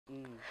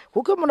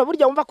kuko umuntu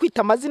burya wumva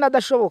kwita amazina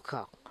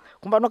adashoboka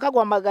kumva no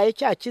kaguhamagaye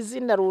cya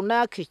kizina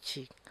runaka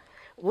iki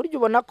burya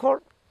ubona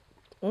ko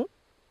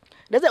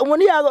ndetse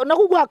umuntu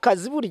nako guha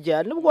akazi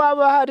burya nubwo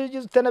waba hari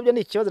ugite nabyo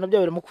ni ikibazo nabyo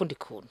biri mu kundi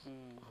kuntu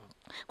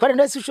kwari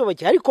ndetse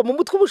ushoboye ariko mu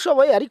mutwe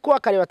ubushoboye ariko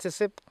akareba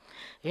tsese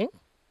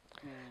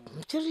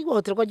cyo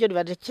rihoterwa ryo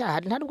ribaje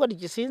cyaha nta nubwo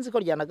rigisinzi ko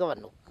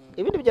ryanagabanuka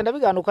ibindi bigenda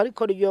biganuka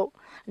ariko ryo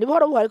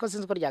nibihora buhari ko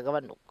sinzi ko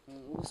ryagabanuka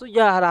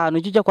usujya hari ahantu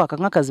ujya kwaka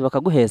nk'akazi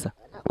bakaguheza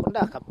ntako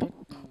ndaka pe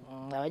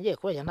abagiye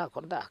kubeshya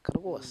ntako ndaka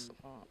rwose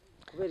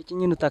kubera iki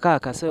nyine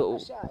utakakase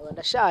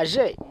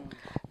ndashaje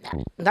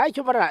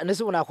ntacyo bara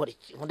nese ubu nakora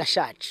iki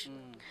ndashaje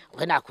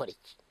we nakora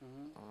iki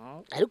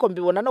ariko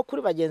mbibona no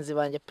kuri bagenzi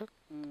banjye pe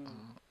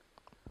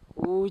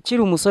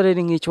ukiri umusore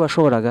ni nk'icyo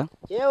washoboraga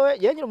yewe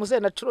nyiri umusore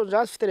nacuruza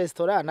afite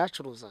restaurant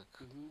nacuruzaga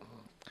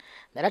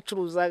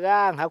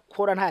naracuruzaga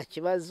nkakora nta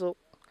kibazo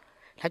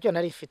ntacyo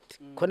nari mfite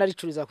ko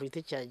naricuriza ku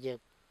giti cyanjye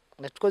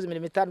nacoze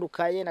imirimo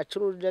itandukanye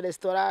nacuruje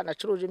restaurant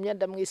nacuruje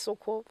imyenda mu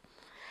isoko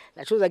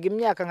nacuruzaga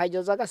imyaka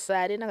nkageza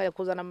gasare nkajya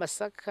kuzana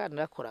amasaka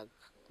narakoraga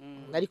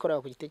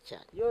narikoraga ku giti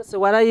cyanjye yose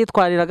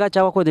warayitwariraga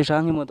cyangwa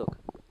kodesha nk'imodoka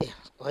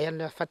oya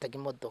nafataga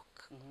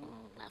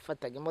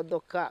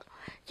imodoka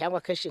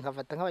cyangwa kenshi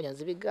nkafata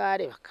nk'abanyonzi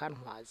b'igare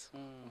bakantwaza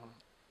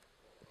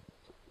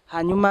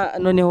hanyuma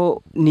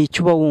noneho ni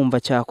icyo uba wumva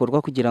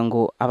cyakorwa kugira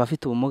ngo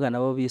abafite ubumuga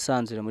nabo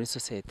bisanzure muri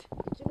sosiyete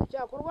ikintu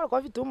cyakorwa ku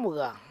bafite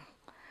ubumuga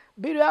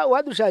biriya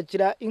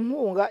wadushakira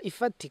inkunga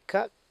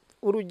ifatika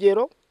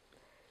urugero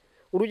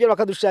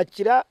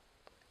bakadushakira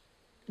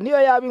niyo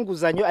yaba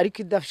inguzanyo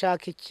ariko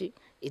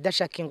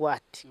idashaka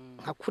ingwate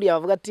nka kuriya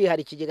bavuga ati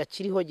hari ikigega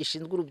kiriho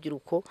gishinzwe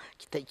urubyiruko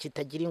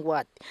kitagira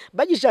ingwate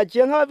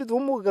bagishakiye nk'abafite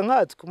ubumuga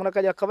nkatwe umuntu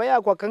akajya akaba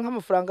yakwaka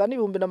nk'amafaranga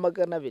n'ibihumbi na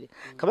 200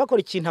 akaba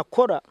yakora ikintu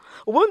akora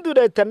ubundi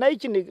leta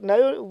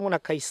nayo umuntu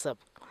akayisaba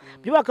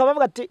byo bakaba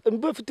bavuga ati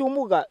mbe ufite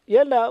ubumuga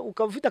yenda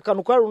ukaba ufite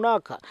akantu kwa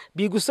runaka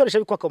bigusoresha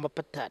bikwaka mu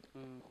mapatani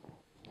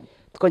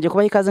twongeye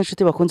kubaha ikaze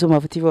inshuti bakunze mu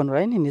bafite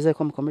online nizeye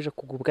ko mukomeje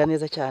kugubwa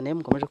neza cyane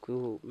mukomeje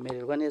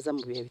kumererwa neza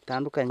mu bihe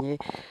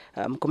bitandukanye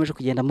mukomeje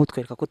kugenda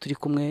mutwereka ko turi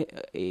kumwe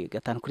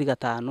 5 kuri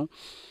 5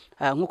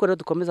 nkuko rero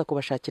dukomeza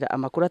kubashakira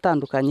amakuru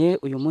atandukanye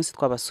uyu munsi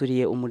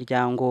twabasuriye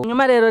umuryango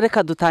nyuma rero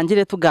reka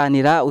dutangire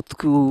tuganira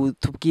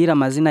tubwira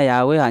amazina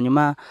yawe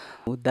hanyuma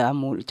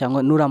udamu cyangwa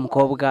nura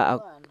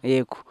mukobwa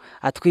yego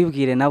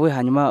atwibwire nawe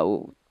hanyuma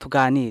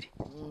tuganire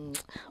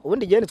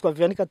ubundi gene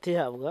twaviye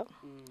Katihabwa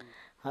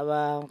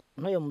haba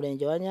ntoyo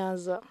murenge wa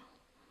Nyanza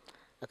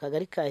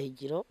akagari ka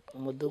Higiro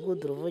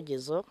umudugudu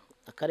Ruvugizo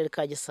akarere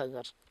ka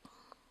Gisagara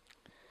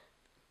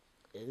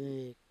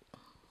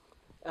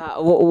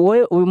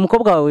wowe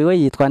umukobwa wawe we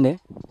yitwa nde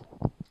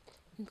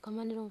nitwa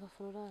Manirumva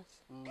Florence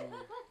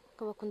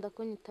kabakunda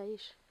kunyita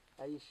Aisha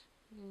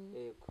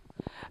yego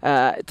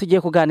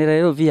tugiye kuganira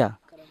rero via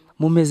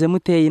mumeze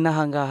muteye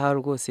inahangaha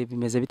rwose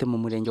bimeze bite mu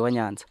murenge wa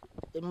Nyanza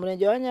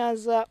umurenge wa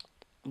Nyanza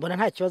mbona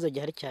nta kibazo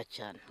gihari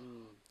cyane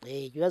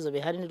ibibazo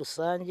bihari ni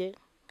rusange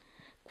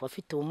ku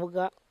bafite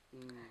ubumuga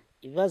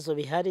ibibazo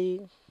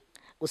bihari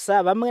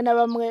gusa bamwe na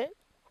bamwe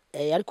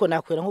ariko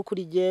nakwera nko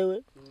kuri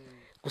jewe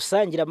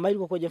gusangira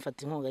amahirwe ko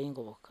mfata inkunga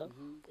y'ingoboka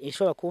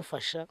ishobora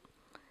kumfasha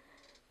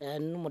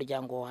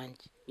n'umuryango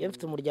wanjye iyo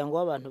mfite umuryango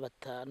w'abantu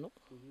 5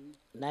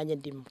 nanjye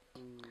ndimo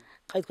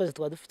kandi twese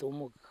tuba dufite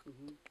ubumuga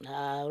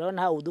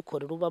nta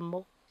udukorera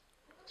ubamo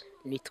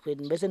nitwe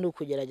mbese ni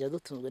ukugerageza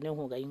dutunzwe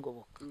n'inkunga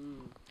y'ingoboka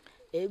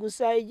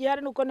gusa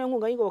igihari nuko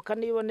n'inkunga y'ingoboka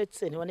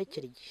nibonetse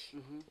ntibonekera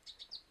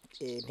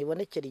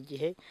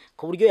igihe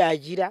ku buryo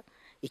yagira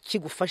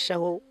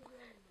ikigufashaho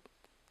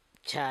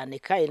cyane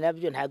kandi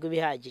nabyo ntago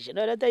bihagije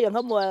none rero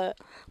nk'abantu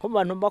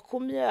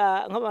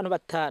 50 nk'abantu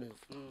 5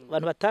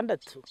 abantu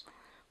 6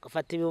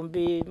 ugafata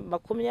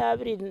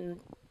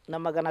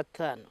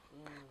 20,500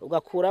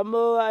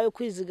 ugakuramo ayo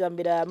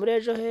kwizigamira muri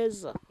ejo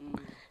heza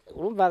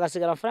urumva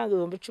hagasigara amafaranga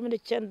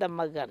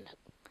 19,900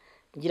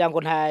 ngira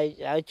ngo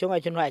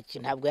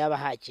ntabwo yaba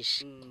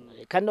hakishe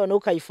kandi none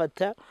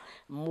ukayifata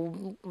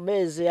mu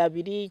mezi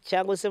 2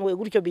 cyangwa se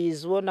gutyo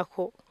bizibona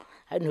ko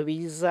hari nto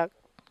biza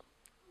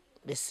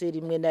mbese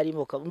rimwe na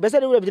rimwe mbese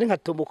ari urebye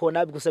nkatombuko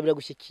nabigusabira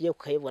gushyikiye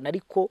ukayibona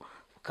ariko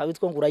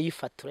ukabitwa ngo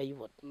urayifata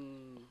urayibona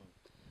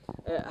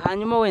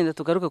hanyuma wenda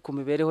tugaruke ku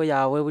mibereho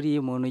yawe buri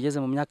umuntu ugeze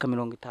mu myaka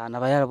 50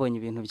 aba yarabonye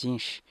ibintu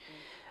byinshi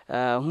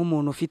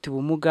nk'umuntu ufite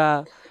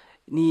ubumuga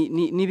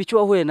ni bicyo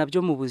wahuye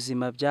nabyo mu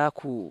buzima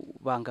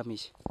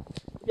byakubangamiye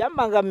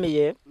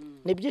byambangamiye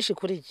ni byinshi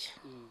kuri iki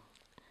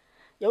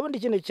yabundi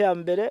ikintu cya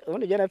mbere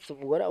ubundi byo nafite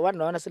umugore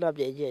abana bana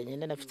sinababyeyi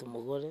nyine nafite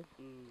umugore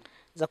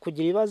za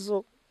kugira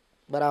ibibazo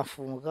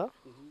baramfunga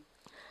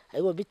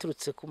ariko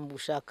biturutse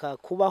kumushaka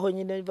kubaho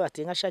nyine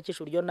bati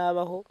nkashakisha uburyo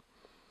nabaho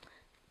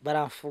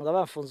baramfunga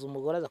bafunze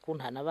umugore aza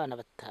kuntana abana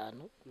 5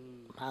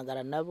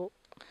 mpangara nabo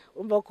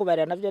urumva ko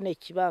barira nabyo ni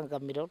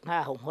ikibangamiro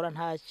ntaho nkora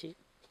ntaki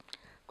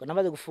ngo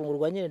namaze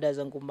gufungurwa nyine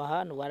ndaza nguma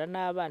hano wara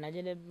n'abana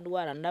nyine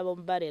ndwara nabo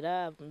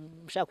mbarera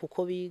mshaka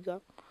uko biga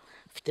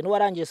mfite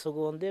n'uwarangije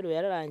secondaire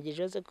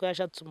yararangije ze ko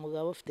yashatse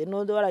umugabo mfite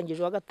n'undi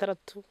warangije wa 6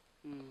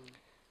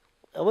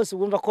 bose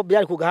bumva ko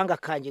byari ku gahanga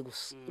kanjye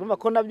gusa urumva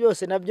ko na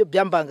byose nabyo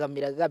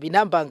byambangamiraga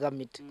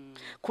binambangamira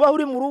kuba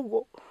uri mu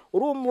rugo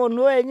uri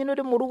umuntu wenyine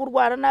uri mu rugo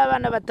urwana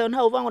n'abana batanu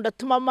ntawe uvuga ngo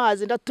ndatuma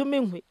amazi ndatuma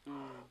inkwi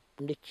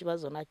ndi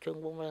kibazo nacyo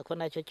ngumva ko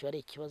nacyo kiba ari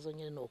ikibazo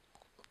nyine nuko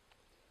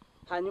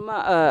hanyuma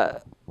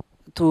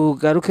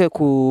tugaruke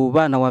ku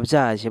bana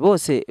wabyaje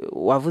bose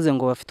wavuze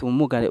ngo bafite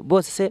ubumuga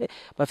bose se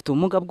bafite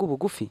ubumuga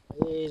bw'ubugufi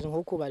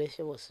nk'uko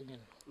bareshya bose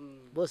nyine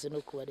bose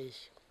nuko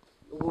bareshya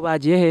ubu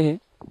bagiye hehe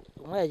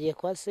umwe yagiye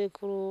kwa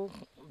sekuru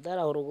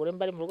daraho ruguru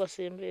mbari mu rugo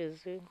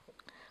simbizi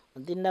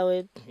undi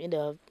nawe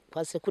nyine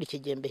kwa sekuru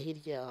ikigembe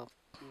hirya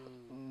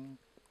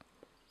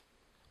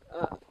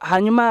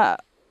hanyuma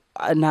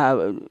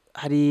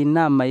hari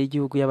inama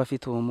y'igihugu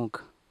y'abafite ubumuga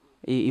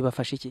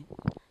ibafasha iki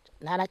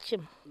nta na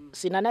kimwe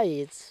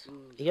sinanayitse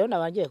iyo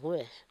nabangiye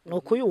kubeshya ni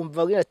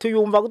ukuyumva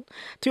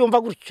tuyumva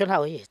gutyo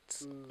ntawe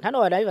yitse hano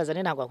wanabibaza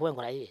ni ntabwo wakubwiye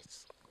ngo urayitse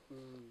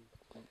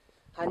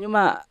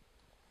hanyuma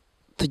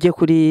tujye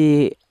kuri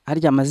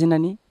harya amazina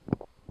ni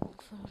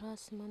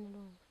Florence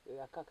Manirungu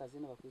aka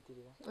kazina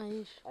bakwitirira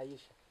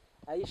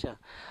Aisha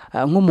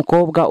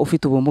nk'umukobwa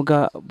ufite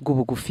ubumuga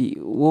bw'ubugufi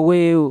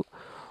wowe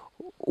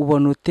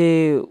ubona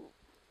ute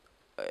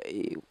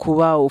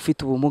kuba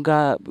ufite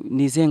ubumuga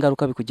ni izihe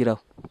ngaruka bikugiraho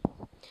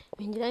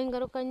bingiraho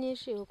ingaruka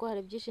nyinshi kuko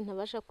hari byinshi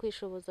ntabasha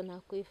kwishoboza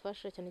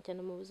nakwifasha cyane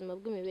cyane mu buzima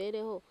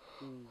bw'imibereho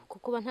kuko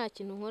kuba nta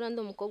kintu nkora ndi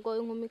umukobwa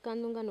w'inkumi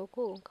kandi ungana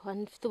uku nkaba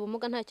mfite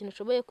ubumuga nta kintu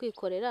ushoboye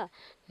kwikorera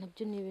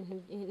nabyo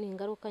ni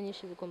ingaruka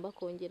nyinshi bigomba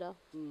kongeraho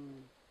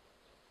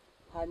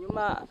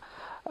hanyuma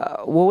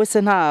wowe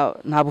se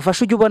nta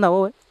bufasha ujya ubona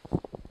wowe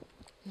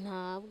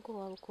ntabwo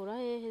wabukura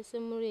hehe se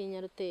muri iyi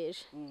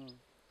nyaruteje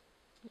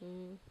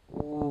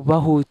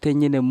ubahute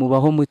nyine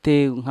mubaho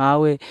mute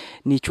nkawe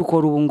ni icyo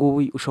ukora ubu ngubu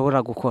ushobora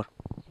gukora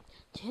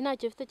njye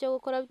ntacyo ufite cyo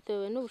gukora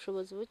bitewe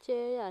n'ubushobozi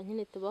bukeya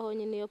nyine tubaho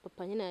nyine iyo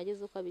papa nyine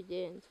yagize uko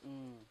abigenza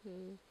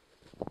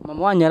mama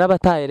wanyu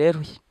yarabataye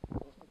rero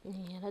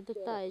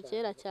yaradutaye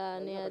kera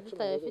cyane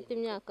yaradutaye afite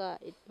imyaka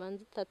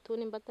ibanza 3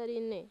 nimba atari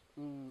 4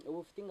 ubu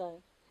ufite ingahe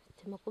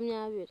ufite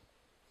 20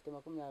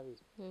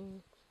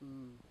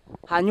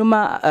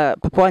 hanyuma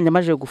papa wanyu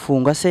amaze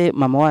gufungwa se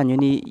mama wanyu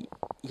ni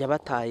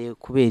yabataye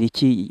kubera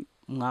iki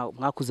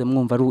mwakuze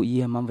mwumva ari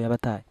iyihe mpamvu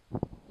yabataye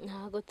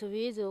ntabwo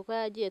tubizi kuko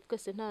yagiye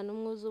twese nta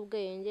n'umwe uzi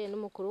ubwenge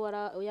n'umukuru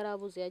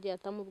yarabuze yagiye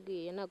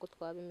atamubwiye ntabwo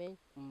twabimenye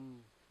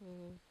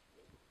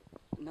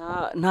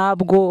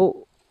ntabwo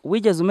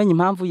wigeze umenya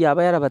impamvu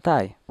yaba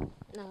yarabataye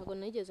ntabwo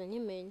nigeze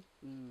nyimenya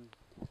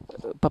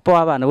papa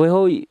w'abana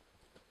weho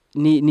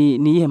ni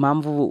iyihe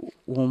mpamvu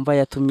wumva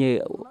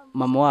yatumye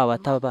mama wabo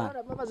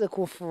atabana bamaze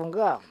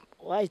kufunga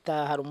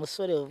wahita hari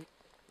umusore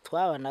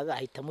twabanaga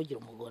ahita amugira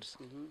umugore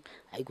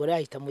ariko rero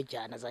ahita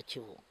amujyana za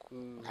Kibungo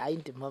nta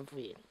yindi mpamvu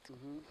yindi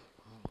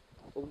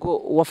ubwo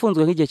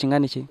wafunzwe nk'igihe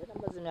kingana iki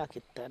amaze imyaka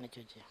 5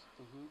 icyo gihe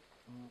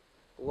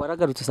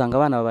waragarutse usanga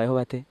abana babayeho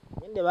bate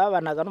nyine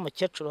babanaga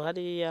n'umukecuru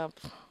hariya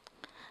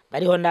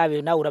bariho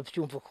nabi nawe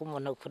urabyumva ko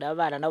umuntu kuri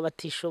abana nabo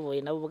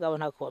batishoboye nabo ubwabo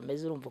ntako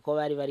bameze urumva ko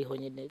bariho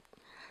nyine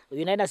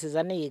uyu nawe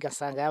nasiza niga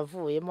asanga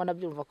yavuyemo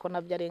nabyumva ko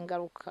nabyo ari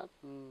ingaruka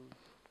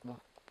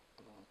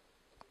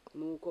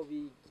nuko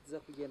biza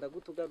kugenda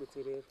gutugarutse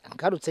rero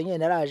ngarutse nyine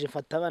naraje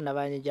mfata abana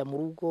banjya mu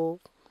rugo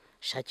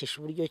shakisha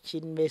uburyo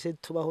mbese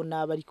tubaho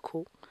nabi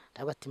ariko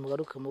ntabwo ati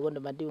mugaruke mu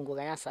gondo mandingo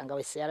yasanga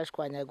wese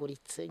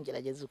yarashwanyaguritse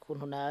ngerageza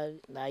ukuntu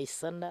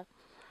nayisana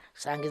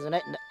sanga izo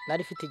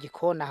nari fite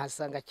igikona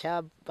hasanga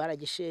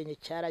baragishenye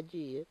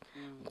cyaragiye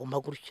ngomba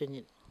gutyo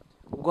nyine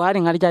ubwo hari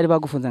nka ryari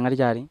bagufunze nka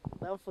ryari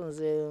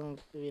bafunze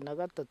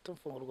 2003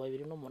 mfungurwa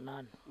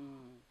 2008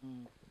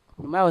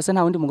 nyuma yaho se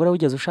nta wundi mugore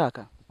wigeze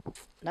ushaka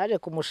naje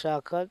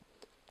kumushaka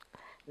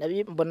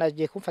mbona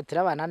agiye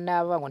kumfatira abana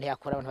n'aba ngo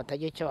ntiyakora abantu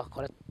batagiye icyo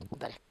bakora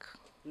ndareka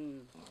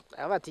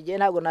abatigiye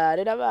ntabwo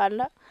narera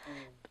abana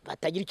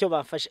batagira icyo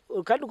bafashe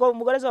kandi uko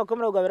umugore zo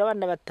bakomera kugabira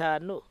abana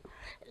 5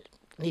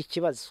 ni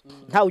ikibazo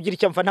nta ugira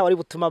icyo mfa nta wari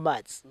butuma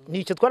amazi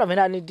nicyo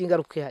twaramenye nta n'indi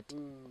ngaruka ihari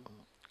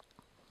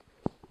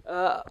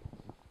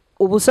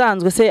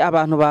ubusanzwe se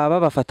abantu baba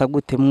bafata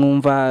gute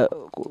mwumva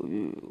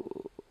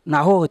nta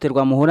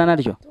hohoterwa muhura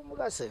naryo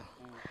tumugase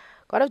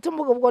kwara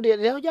tumuga ubwo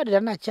rero ryarira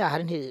nta cyaha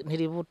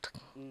ntiributa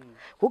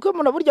kuko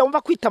umuntu burya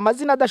wumva kwita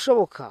amazina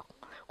adashoboka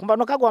kumva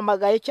no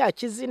kagwamagaye cya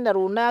kizina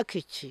runaka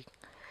iki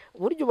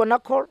burya ubona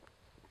ko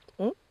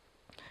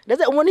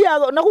ndetse umuntu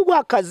nakuguha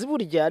akazi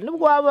burya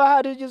nubwo waba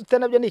hari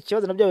nabyo ni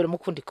ikibazo nabyo biri mu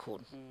kundi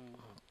kuntu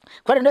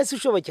kwari ndetse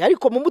ushoboye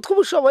ariko mu mutwe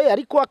ubushoboye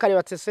ariko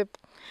akareba tsesepa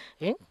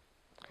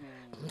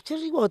cyo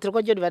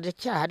rigohoterwa ryo ribaje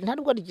cyaha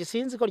ntabwo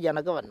rigisinzi ko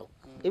ryanagabanuka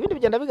ibindi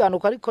bigenda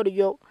biganuka ariko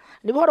ryo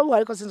nibihora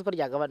buhari ko sinzi ko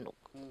ryagabanuka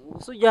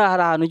usujya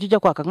hari ahantu ujya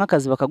kwaka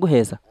nk'akazi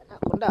bakaguheza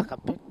ntako ndaka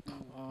pe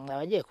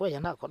abagiye kubeshya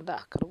ntako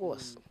ndaka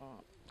rwose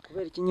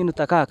kubera iki nyine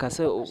utakaka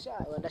se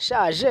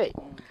ndashaje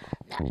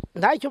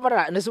ntacyo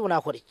mbara nese ubu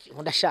nakora iki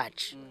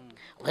ndashaje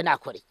we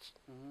nakora iki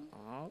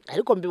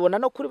ariko mbibona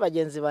no kuri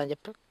bagenzi banjye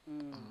pe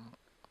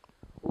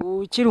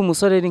ukiri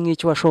umusore ni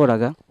nk'icyo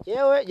washoboraga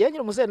yewe nyiri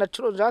umusore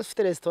nacuruza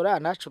afite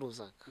restaurant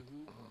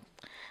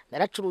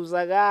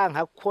nacuruzaga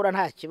nkakora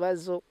nta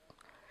kibazo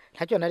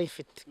ntacyo nari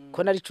mfite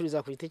ko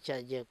naricururiza ku giti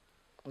cyanjye,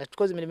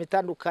 nakoze imirimo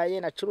itandukanye,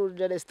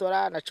 nacuruje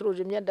resitora,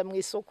 nacuruje imyenda mu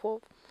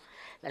isoko,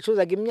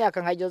 nacuruzaga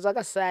imyaka nkageza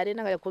agasari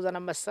nkajya kuzana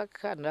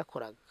amasaka,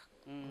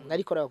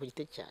 narikoraga ku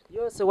giti cyanjye.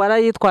 yose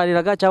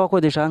warayitwariraga cyangwa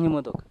wakodeshaga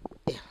nk'imodoka?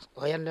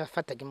 Oya,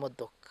 nafataga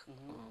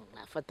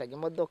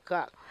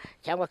imodoka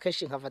cyangwa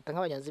akenshi nkafata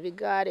nk'abanyonzi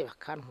b'igare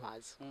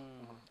bakantwaza.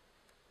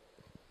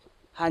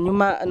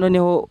 hanyuma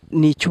noneho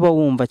ni icyo uba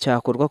wumva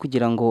cyakorwa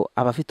kugira ngo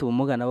abafite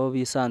ubumuga nabo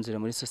bisanzure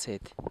muri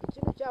sosiyete?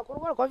 Ikintu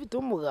cyakorwa ku bafite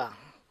ubumuga,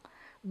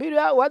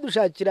 biriya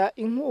wadushakira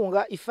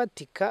inkunga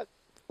ifatika,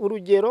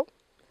 urugero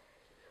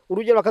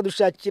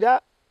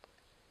bakadushakira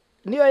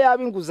niyo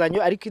yaba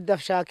inguzanyo ariko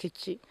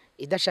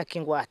idashaka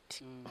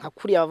ingwate, nka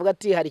kuriya bavuga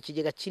ati hari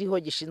ikigega kiriho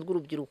gishinzwe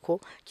urubyiruko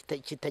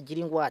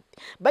kitagira ingwate.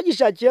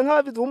 Bagishakiye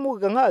nk'abafite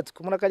ubumuga nkatwe,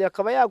 umuntu akajya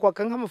akaba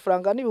yakwaka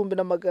nk'amafaranga n'ibihumbi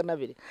na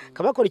 200,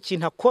 akaba yakora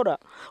ikintu akora,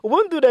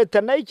 ubundi leta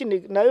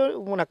nayo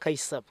umuntu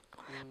akayisaba.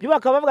 Byo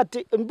bakaba bavuga ati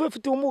mbe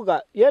ufite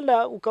ubumuga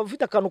yenda ukaba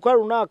ufite akantu kwa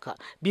runaka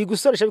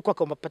bigusoresha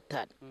bikwaka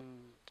amapatani.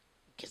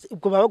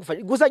 Ubwo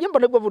bagufasha gusa njye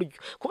mbona ubwo buryo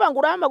kubanga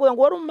uramaguye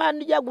ngo wari umwana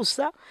ijya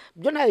gusa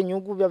byo nta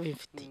inyungu biba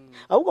bifite.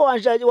 Ahubwo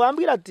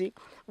wambwira ati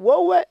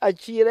wowe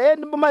akire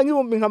ndimo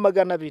nk'ibihumbi nka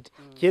 200,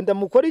 genda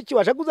mukora iki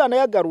washaka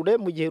uzanayagarure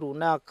mu gihe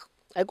runaka,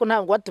 ariko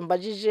ntabwo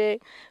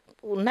watumbajije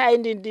nta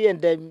yindi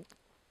ndiyenda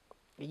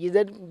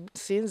bigize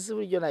sinzi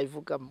uburyo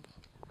nayivugamo.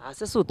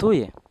 Ase se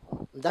utuye?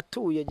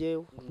 Ndatuye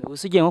jewe.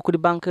 Usigiye nko kuri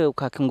banke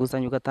ukaka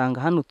inguzanyo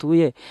ugatanga hano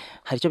utuye,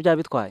 hari icyo byaba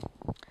bitwaye?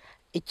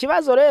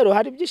 Ikibazo rero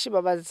hari byinshi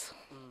babaza,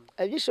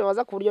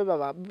 baza ku buryo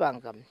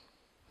bibangamye.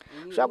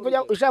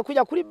 Ushaka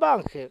kujya kuri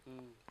banke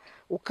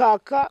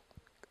ukaka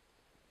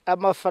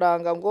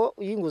amafaranga ngo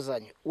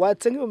y'inguzanyo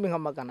watse nk'ibihumbi nka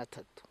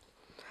 300,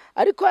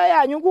 ariko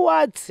ya nyungu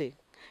watse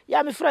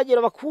ya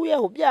mifuragiro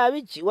bakuyeho byaba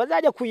iki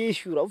wazajya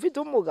kuyishyura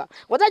ufite ubumuga,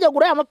 wazajya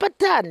gura ya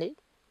mapatane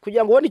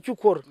kugira ngo ubone icyo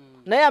ukora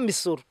na ya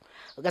misoro,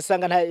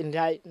 ugasanga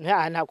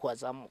nta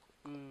kwazamuka.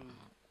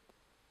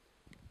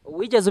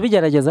 Wigeze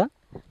ubigerageza?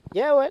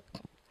 Yewe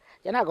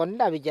ntabwo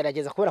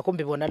ndabigerageza kubera ko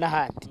mbibona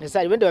n'ahandi, mbese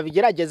hari ibindi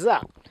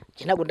babigerageza,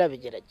 ntabwo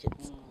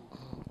ndabigerageza.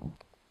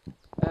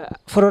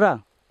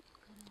 Flora,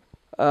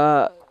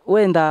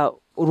 wenda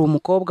uri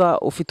umukobwa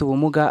ufite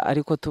ubumuga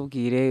ariko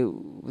tubwire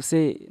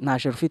use nta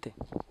sheri ufite?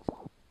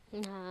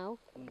 ntawe.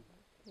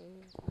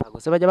 Ntabwo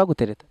se bajya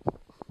bagutereta?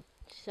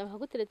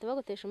 Bagutereta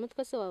bagutesha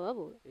umutwe se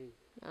wababura?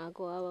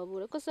 Ntabwo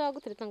wababura ko se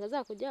wagutereta ngo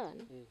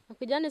azakujyane,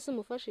 akujyane se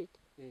umufashe iki?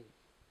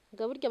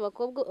 Nga burya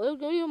abakobwa,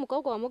 uri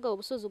umukobwa wa mugabo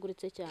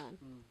ubusuzuguritse cyane,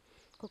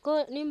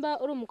 kuko nimba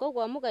uri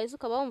umukobwa wa mugaye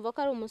ukaba wumva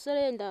ko ari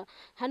umusore yenda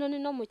hano ni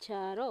no mu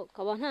cyaro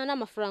ukaba nta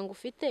n'amafaranga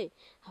ufite,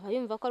 aba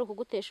yumva ko ari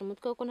ukugutesha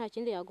umutwe kuko nta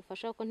kindi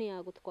yagufasha, kuko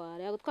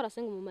yagutwara se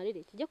ngo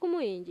umumarire kijya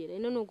kumuhingira,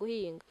 ino ni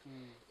uguhinga,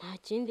 nta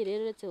kindi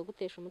rero uretse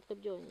kugutesha umutwe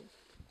byonyine.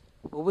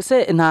 Ubu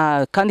se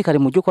nta kandi kari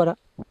mu byo ukora?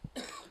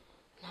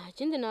 Nta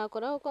kindi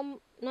nakora kuko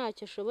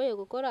ntacyo ashoboye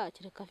gukora,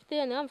 kereka afite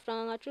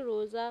n'amafaranga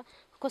nkacuruza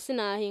kuko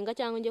sinahinga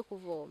cyangwa njye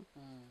kuvoma.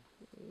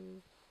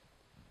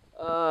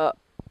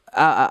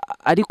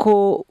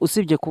 Ariko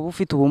usibye kuba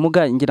ufite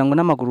ubumuga ngira ngo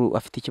n'amaguru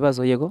afite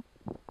ikibazo, yego?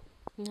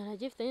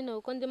 Naragifite nyine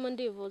kuko ndimo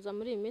ndivuza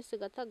muri iyi minsi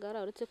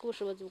Gatagara, uretse ko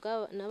ubushobozi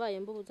nabaye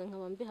mbubuze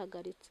nkaba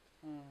mbihagaritse.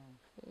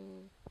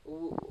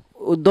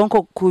 Donc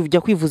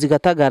kujya kwivuza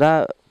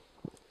Gatagara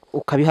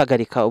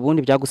ukabihagarika,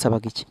 ubundi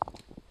byagusabaga iki?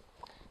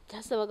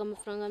 Byasabaga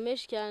amafaranga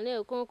menshi cyane,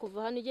 kuko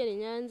kuva hano ugera i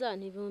Nyanza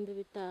ni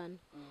 5,000,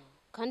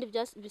 kandi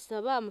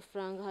bisaba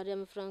amafaranga. Hari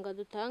amafaranga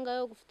dutanga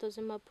yo gufotoza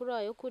impapuro,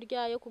 yo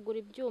kurya, yo kugura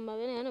ibyuma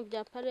bene hano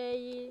bya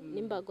pareyi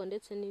n'imbago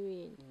ndetse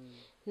n'ibindi,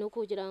 no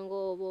kugira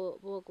ngo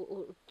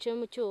uce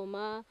mu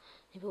cyuma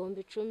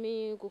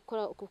 10,000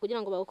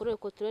 kugira ngo bagukorere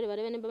controle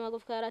barebe nimba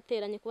amagufwa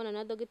yarateranye, kubona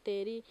na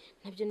dogiteri,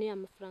 nabyo ni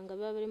amafaranga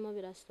biba birimo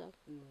birasaba.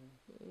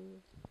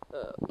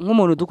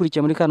 Nk'umuntu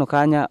dukurikiye muri kano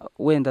kanya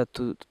wenda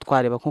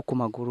twareba nko ku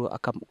maguru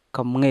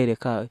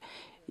akamwereka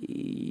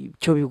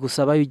icyo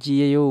bigusaba iyo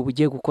ugiyeyo,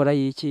 ugiye gukora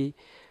iki?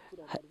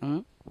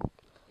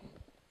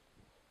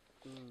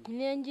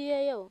 Niyo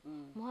ngiyeyo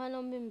mo hano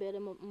mo imbere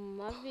mu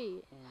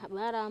mavi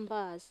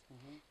barambaza,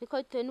 ariko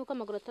bitewe n'uko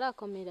amaguru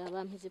atarakomera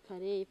bampize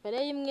pareyi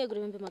imwe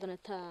igura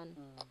 500.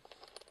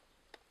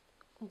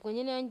 Ubwo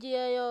nyine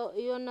ngiyeyo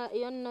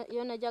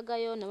iyo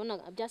najyagayo nabona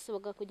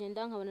byasabaga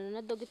kugenda nkabonana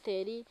na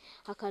dogiteri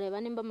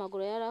akareba nimba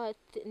amaguru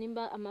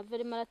nimba amavi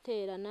arimo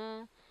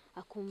araterana,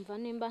 akumva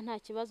nimba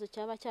nta kibazo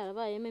cyaba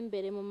cyarabayemo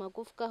imbere mu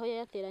magufwa aho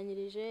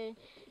yayateranyirije.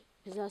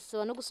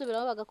 Bizasaba no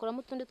gusubiraho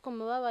bagakoramo utundi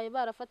twuma babaye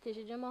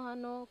barafatishijemo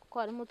hano kuko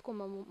harimo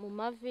utwuma mu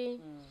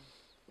mavi.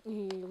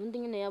 Ubundi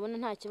nyine yabona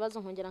nta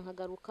kibazo nkongera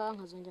nkagaruka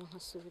nkazongera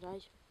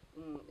nkasubirayo.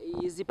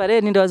 Izi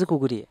parere ninde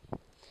wazikuguriye?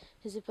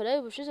 Izi parere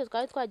ubushize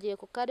twari twagiye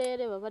ku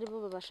karere baba ari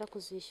bo babasha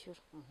kuzishyura.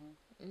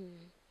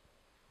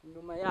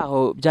 Nyuma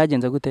yaho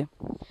byagenze gute?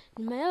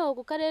 Nyuma yaho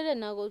ku karere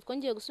ntabwo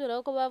twongeye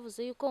gusubiraho, ko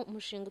bavuze yuko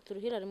umushinga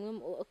turuhira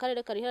rimwe,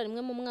 akarere karihira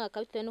rimwe mu mwaka,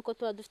 bitewe nuko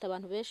tuba dufite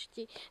abantu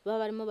benshi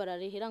baba barimo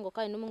bararihira, ngo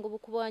kandi n'ubu ngubu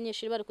kuba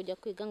abanyeshuri bari kujya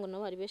kwiga ngo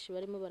nabo hari benshi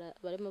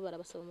barimo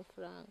barabasaba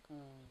amafaranga.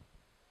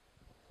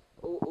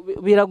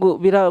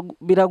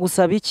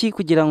 Biragusaba iki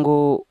kugira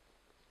ngo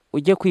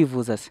ujye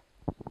kwivuza se?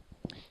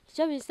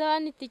 icyo bisaba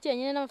ni itike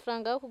nyine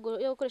n'amafaranga yo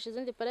gukoresha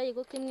izindi parayi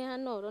kuko imwe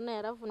hano urabona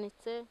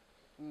yaravunitse,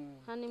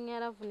 hano imwe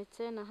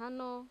yaravunitse na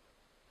hano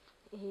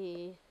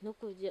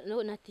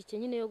na tike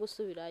nyine yo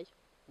gusubirayo.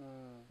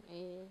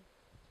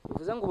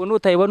 Bivuze ngo ubu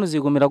nutayibona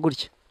uzigumira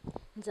gutya?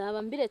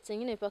 Nzaba mbiretse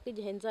nyine paka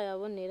igihe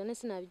nzayabonera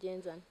nese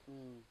nabigenzana.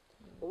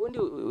 Ubundi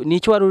ni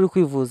iki wari uri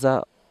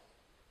kwivuza?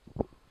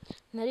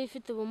 Nari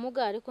ifite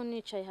ubumuga ariko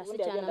nicaye hasi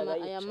cyane,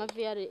 aya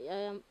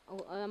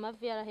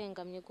mavi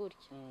yarahengamye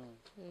gutya.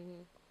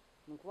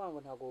 Ni ukuvuga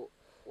ngo ntabwo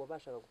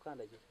wabashaga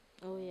gukandagira?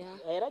 Oya,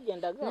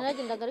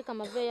 yaragendaga ariko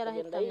amavi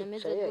yarahetamye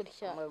ameze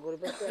gutya,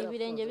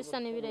 ibirenge bisa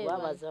n'ibireba.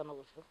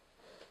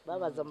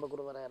 babaza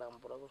amaguru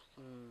barayarambura gutya.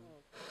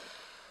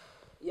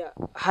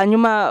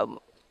 Hanyuma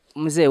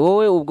muze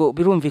wowe ubwo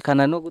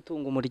birumvikana no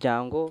gutunga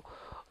umuryango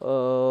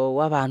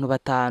w'abantu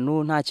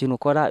 5 nta kintu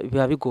ukora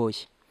biba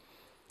bigoye.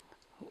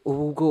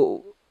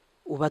 Ubwo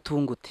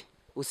ubatunga ute?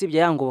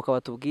 Usibye yangoboka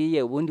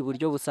batubwiye, ubundi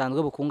buryo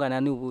busanzwe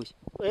bukungana ni ubuye?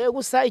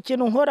 Gusa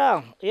ikintu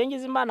nkora iyo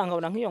ngize Imana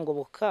nkabona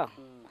nkiyongoboka,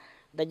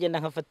 ndagenda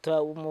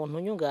nkafata umuntu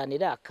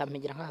unyunganira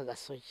akampingira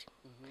nk'agasoya,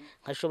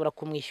 nkashobora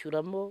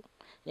kumwishyuramo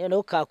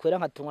noneho kakwera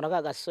nkatungura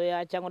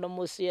nk'agasoya, cyangwa no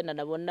munsi ye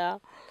nabona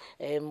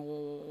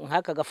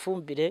nk'aka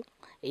gafumbire.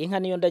 Iyi nka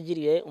niyo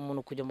ndagiriye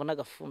umuntu kujya mbona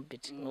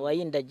agafumbire,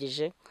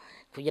 wayindagije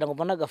kugira ngo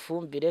mbone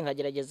agafumbire,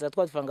 nkagerageza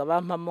twafaranga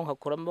bampamo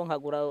nkakuramo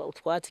nkagura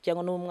utwatsi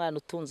cyangwa n'umwana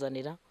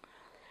utunzanira,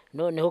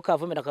 noneho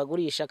kavumira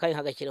akagurisha kandi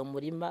nkagakira mu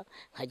murima,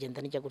 nkagenda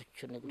nijya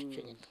gutyo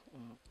nyine.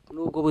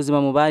 Nubwo buzima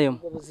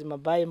mubayemo? Ubwo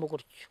buzima mbayemo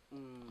gutyo.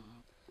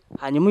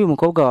 Hanyuma uyu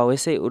mukobwa wawe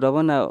se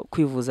urabona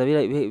kwivuza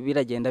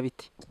biragenda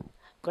bite?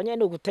 Ko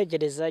nyine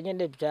ugutegereza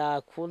nyine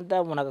byakunda,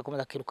 umuntu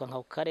agakomeza akiruka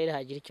nka karere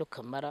hagira icyo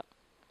kamara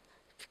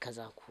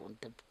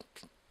bikazakunda.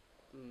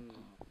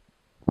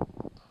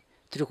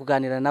 Turi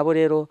kuganira nabo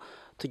rero,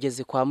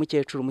 tugeze kwa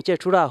mukecuru.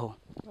 Mukecuru aho?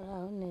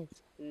 Aho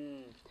neza.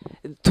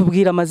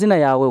 Tubwira amazina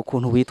yawe,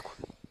 ukuntu witwa?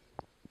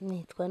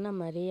 Nitwa na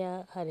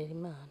Mariya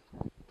Harerimana.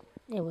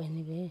 Yewe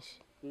ni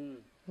benshi.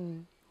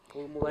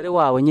 Umubare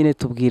wawe nyine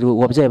tubwira,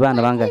 wabyaye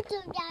bana bangahe?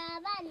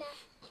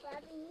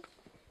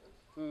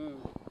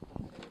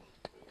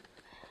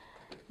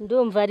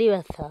 Ndumva ari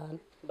 5.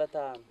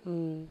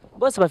 5.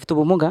 Bose bafite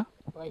ubumuga?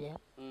 Oya.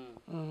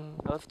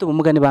 Abafite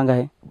ubumuga ni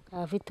bangahe?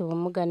 Abafite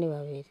ubumuga ni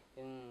 2.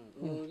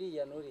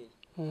 Nuriya.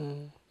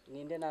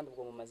 Ninde nandi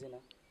ubwo mu mazina?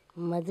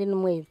 Mu mazina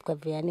umwe yitwa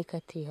Vianney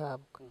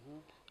Katihabwa,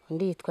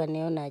 undi yitwa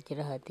Neo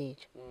Nagira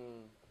Hadija.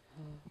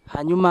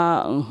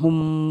 Hanyuma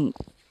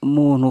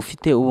nk'umuntu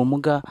ufite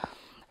ubumuga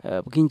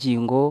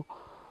bw'ingingo,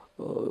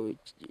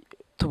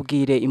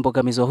 tubwire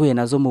imbogamizi wahuye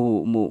nazo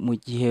mu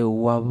gihe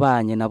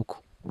wabanye nabwo.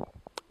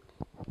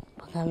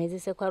 Mbogamizi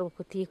se ko ari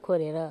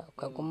ukutikorera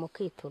ukaguma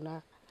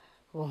ukituna.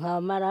 Ubu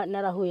nkaba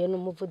narahuye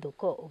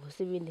n'umuvuduko, ubu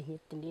si ibindi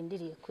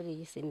ndindiriye kuri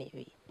iyi si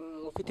nibi.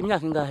 Ufite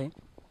imyaka ingahe?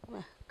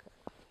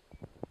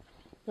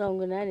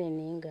 80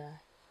 n'ingahe.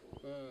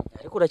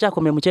 Ariko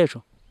uracyakomeye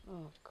mukecuru?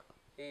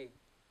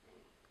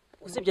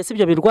 Usibye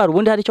sibyo birwara,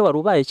 ubundi hari icyo wari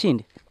ubaye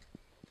kindi?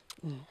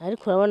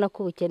 Ariko urabona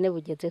ko ubukene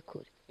bugeze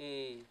kure.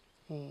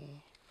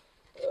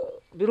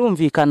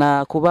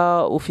 Birumvikana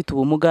kuba ufite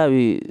ubumuga,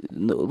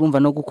 urumva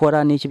no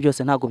gukora n'iki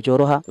byose ntabwo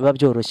byoroha, biba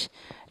byoroshye.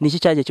 Niki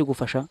cyagiye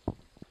kigufasha?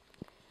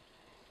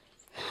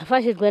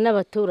 Afashijwe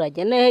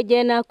n'abaturage,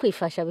 nehegeye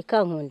nakwifasha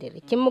bikankundira.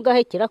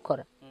 Ikimugahe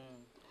kirakora.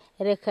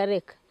 Reka.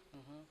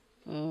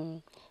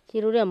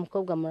 Kiri uriya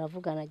mukobwa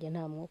muravugana, njye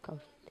nta mwuka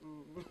mfite.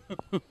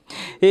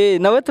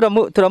 Nawe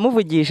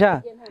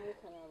turamuvugisha.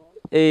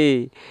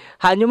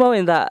 Hanyuma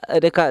wenda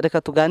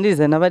reka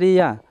tuganirize na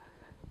bariya.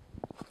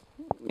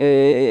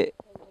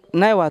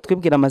 Nawe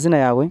watwibwira amazina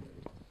yawe?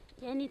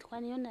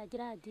 Nitwa Neo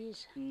Nagira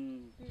Hadija.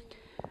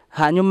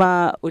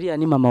 Hanyuma uriya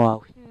ni mama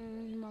wawe?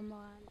 Mama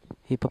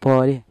wanjye. Papa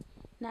wawe?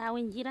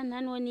 Nawe ngira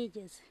nta n'uwo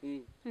nigeze.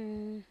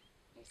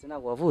 Ese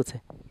ntabwo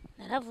wavutse?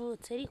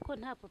 Naravutse ariko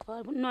nta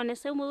papa. None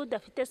se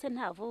udafite se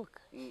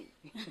ntavuka?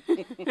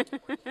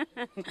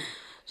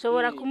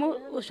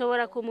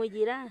 Ushobora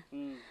kumugira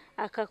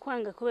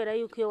akakwanga kubera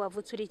yuko iyo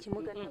wavutse uri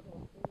ikimuga.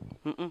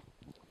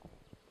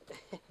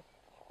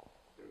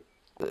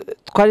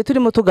 Twari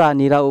turimo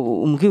tuganira,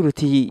 umbwira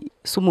uti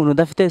se umuntu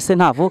udafite se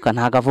ntavuka?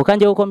 Ntago avuka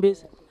njye uko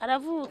mbizi.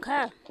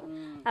 Aravuka,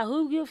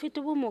 ahubwo iyo ufite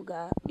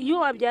ubumuga,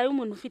 iyo wabyaye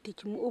umuntu ufite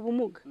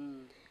ubumuga,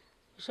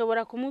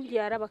 ushobora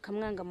kumubyara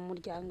bakamwanga mu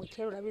muryango.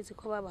 Kera urabizi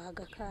ko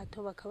babahaga akato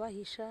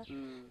bakabahisha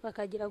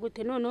bakagira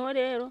gute. Noneho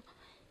rero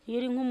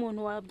iyo uri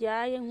nk'umuntu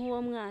wabyaye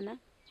nk'uwo mwana,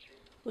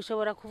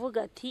 ushobora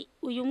kuvuga ati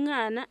uyu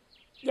mwana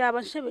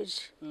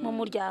yabashebeje mu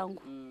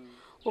muryango,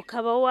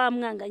 ukaba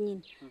wamwanga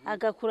nyine,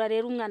 agakura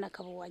rero umwana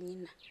akaba wa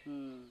nyina.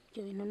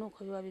 Ibyo bintu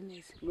nuko biba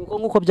bimeze. Nuko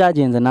nguko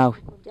byagenze nawe?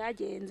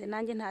 Byagenze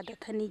nanjye nta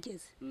data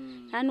nigeze,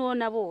 nta n'uwo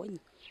nabonye.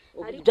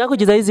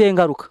 Byakugizeho izihe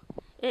ngaruka?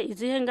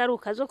 Izihe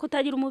ngaruka zo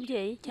kutagira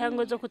umubyeyi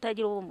cyangwa zo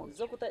kutagira ubumuga?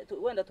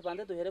 Wenda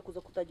tubanze duhere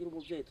kuzo kutagira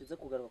umubyeyi, tuze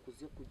kugaruka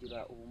kuzo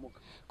kugira ubumuga.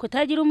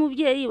 Kutagira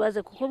umubyeyi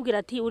baze kukubwira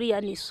ati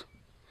uriya niso,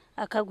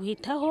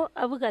 akaguhitaho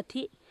avuga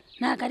ati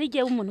ntago ari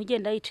jyewe umuntu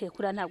ugenda yicaye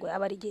kuri ntago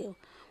yaba ari jyewe.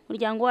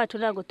 umuryango wacu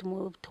ntabwo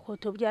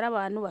tubyara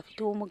abantu bafite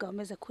ubumuga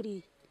bameze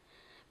kuriya,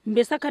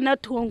 mbese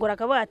akanatungura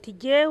akavuga ati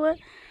jyewe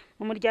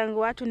mu muryango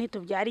wacu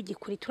ntitubyara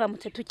igikuri,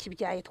 turamutse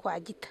tukibyaye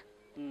twagita.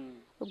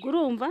 ubwo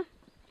urumva,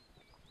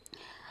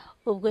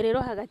 ubwo rero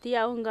hagati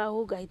y'aho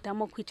ngaho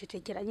ugahitamo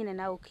kwicecekera nyine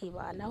nawe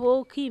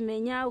ukibanaho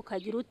ukimenya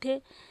ukagira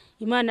ute,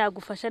 Imana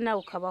yagufasha nawe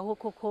ukabaho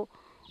koko.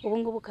 Ubu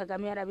ngubu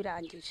Kagame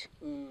yarabirangije,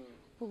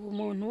 ubu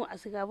umuntu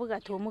asigaye avuga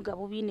ati ubumuga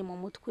bubi ni mu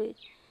mutwe,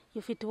 iyo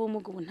ufite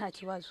ubumuga ubu nta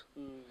kibazo,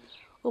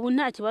 ubu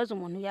nta kibazo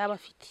umuntu yaba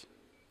afite,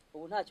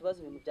 ubu nta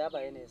kibazo, ibintu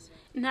byabaye neza,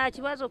 nta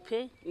kibazo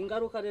pe.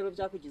 ingaruka rero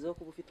byakugizeho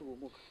kuba ufite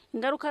ubumuga,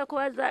 ingaruka yo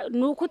kubaza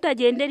ni uko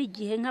utagendera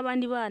igihe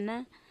nk'abandi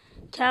bana,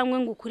 cyangwa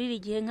ngo ukurire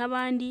igihe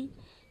nk'abandi,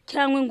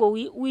 cyangwa ngo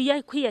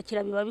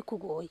kwiyakira biba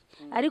bikugoye.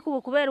 Ariko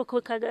ubu kubera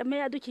uko Kagame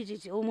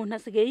yadukijije, umuntu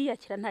asigaye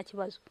yiyakira nta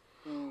kibazo,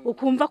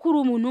 ukumva ko uri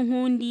umuntu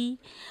nk'undi,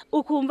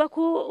 ukumva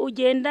ko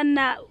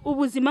ugendana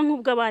ubuzima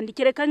nk'ubw'abandi.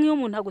 Kereka nk'iyo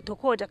umuntu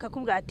agutokoje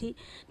akakubwira ati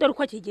dore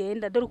uko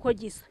kigenda, dore uko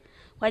gisa,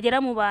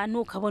 wagera mu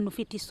bantu ukabona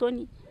ufite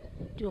isoni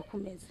byo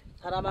kumeze.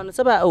 hari abantu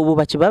se ubu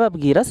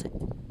bakibababwira se?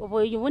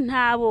 ubu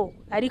ntabo,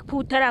 ariko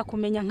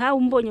utarakumenya nkawe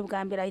umbonye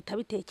ubwa mbere ahita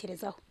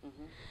abitekerezaho,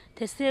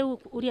 tese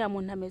uriya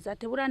muntu ameze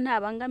ate, buriya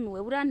ntabangamiwe,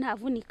 buriya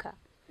ntavunika,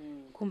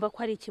 kumva ko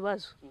ari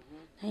ikibazo,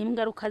 naho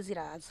ingaruka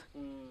ziraza.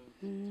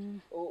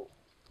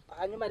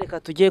 Hanyuma reka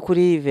tujye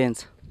kuri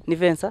Vincent. Ni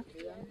Vincent?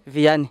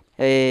 Vianney.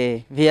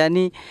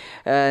 Vianney,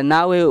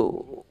 nawe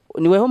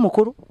niweho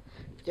mukuru?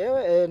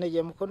 Jewe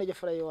nigiye mukuru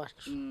n'igifura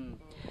y'iwacu.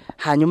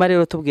 Hanyuma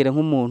rero tubwire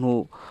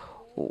nk'umuntu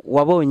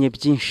wabonye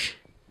byinshi.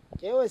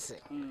 Jewe se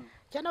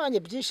cyane abanye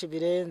byinshi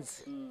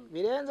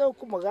birenze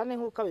uko umugani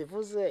nk'uko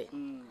abivuze.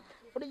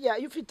 Burya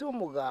iyo ufite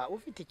ubumuga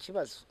ufite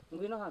ikibazo,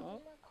 Ngwino hano.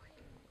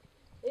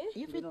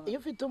 iyo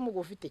ufite ubumuga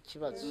ufite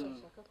ikibazo,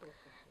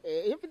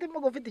 iyo ufite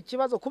ubumuga ufite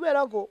ikibazo,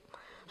 kubera ko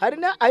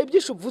hari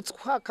byinshi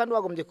uvutswa kandi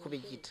wagombye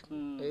kubigira,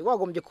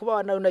 wagombye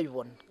kuba nawe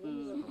unabibona,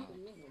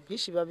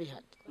 byinshi biba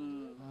bihari,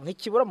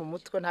 ntikibura mu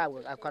mutwe,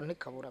 ntabwo akantu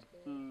ntikaburamo.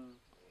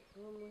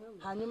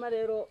 Hanyuma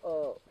rero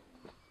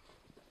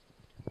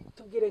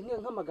tubwire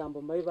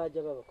nk'amagambo mabi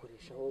bajya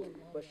babakoreshaho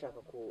bashaka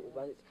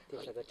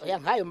kubatesha agaciro. Oya,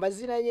 nk'ayo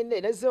mazina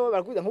nyine nazo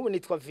barakubwira nk'ubu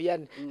nitwa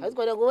Vianney,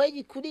 azitwa ngo we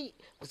gikuri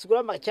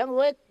gusugura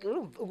cyangwa we,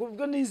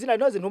 ubwo ni izina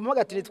noze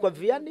ntumumaga ati nitwa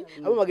Vianney,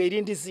 abo magaye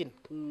irindi zina,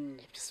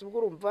 byose ubwo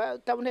urumva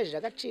utabonejeje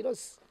agaciro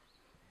se.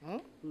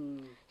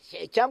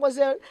 Cyangwa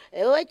se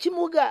we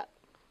kimuga,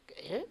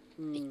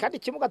 kandi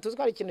kimuga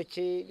tuzwa ari ikintu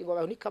ngo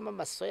bahunikamo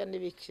amasoya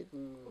n'ibiki,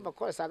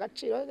 bakora sa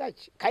agaciro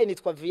gake, kandi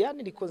nitwa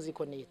Vianney niko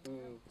ziko nitwa.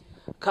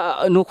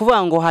 Ni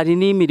ukuvuga ngo hari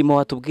n'imirimo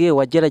watubwiye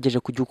wagerageje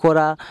kujya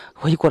ukora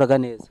wayikoraga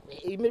neza?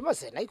 Imirimo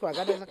se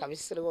nayikoraga neza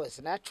kabisa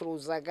rwose,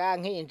 nacuruzaga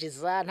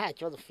nkinjiza nta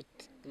kibazo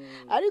ufite,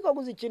 ariko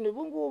guza ikintu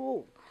ubu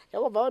ngubu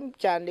yagombaho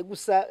cyane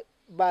gusa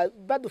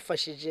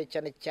badufashije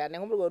cyane cyane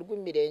nko mu rwego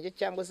rw'imirenge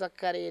cyangwa se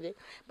akarere,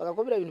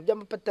 bagakobera ibintu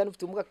by'amapatani,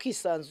 ufite ubumuga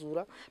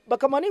kisanzura,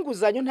 bakamana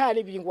inguzanyo nta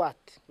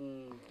n'ibingwate,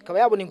 akaba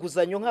yabona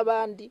inguzanyo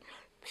nk'abandi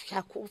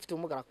ufite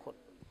ubumuga arakora.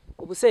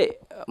 Ubu se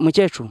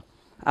mukecuru,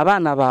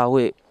 abana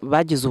bawe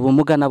bagize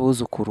ubumuga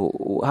n'abuzukuru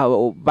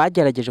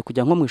bagerageje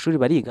kujya nko mu ishuri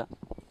bariga?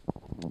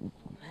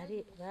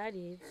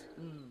 barize,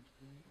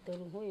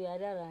 dore nk'uyu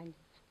yari arangije,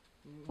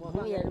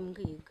 nk'uyu yari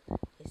mbwiga,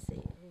 ese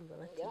urumva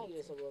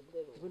batize.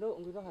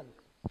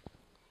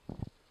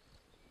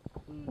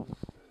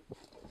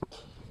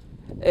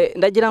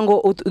 Ndagira ngo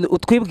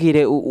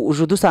utwibwire,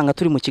 uje udusanga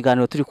turi mu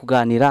kiganiro turi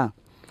kuganira,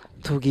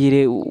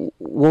 tubwire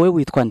wowe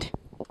witwa nde?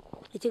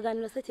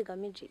 Ikiganiro se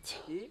kigamije iki?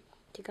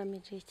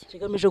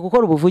 Kigamije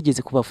gukora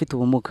ubuvugizi ku bafite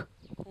ubumuga.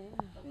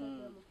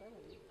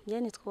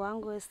 Njye nitwa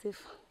Wango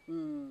Sifa.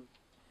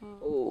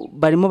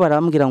 Barimo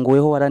barambwira ngo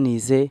weho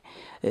waranize,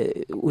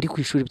 uri ku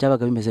ishuri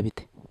byabaga bimeze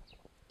bite?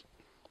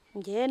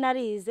 Njye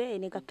narize,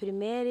 niga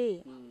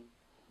primaire,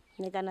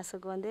 niga na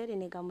secondaire,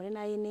 niga muri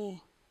 9,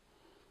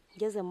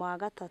 ngeze mu wa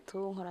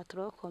gatatu nkora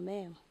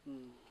turokome,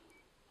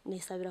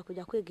 nisabira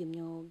kujya kwiga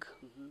imyuga,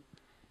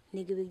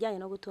 niga ibijyanye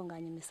no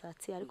gutunganya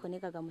imisatsi, ariko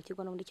nigaga mu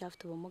kigo no muri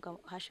cyafite ubumuga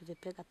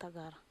HVP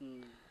Gatagara.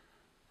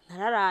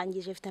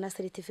 Nararangije, mfite na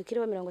certificate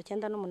iriho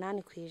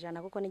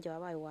 98% kuko nijye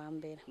wabaye wa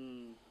mbere.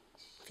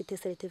 Mfite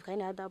certificate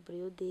ya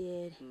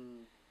WDL,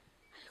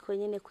 ariko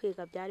nyine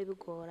kwiga byari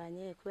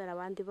bigoranye kubera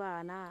abandi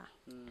bana,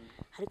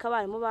 ariko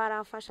abarimu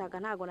baramfashaga,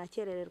 ntago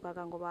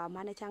nakerererwaga ngo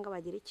bampane cyangwa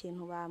bagire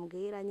ikintu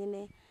bambwira,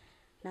 nyine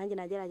nanjye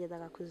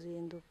nageragezaga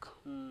kuzinduka.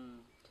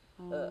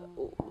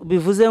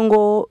 Bivuze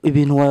ngo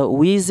ibintu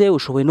wize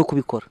ushoboye no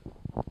kubikora?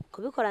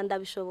 Kubikora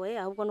ndabishoboye,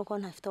 ahubwo nuko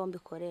ntafite aho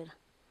mbikorera.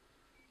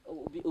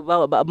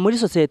 Muri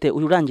societe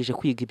urangije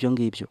kwiga ibyo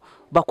ngibyo,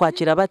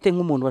 bakwakira bate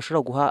nk'umuntu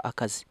bashobora guha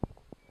akazi?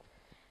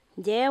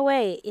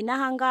 Njyewe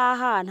inaha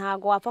ngaha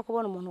ntago wapfa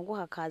kubona umuntu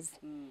uguha akazi,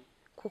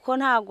 kuko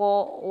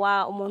ntago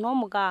umuntu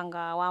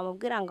w'umuganga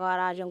wamubwira ngo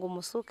araje ngo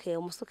umusuke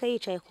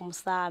yicaye ku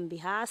musambi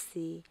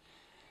hasi,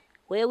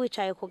 we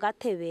wicaye ku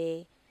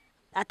gatebe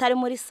atari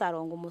muri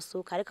salo ngo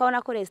umusuka. Ariko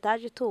abona ko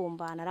stage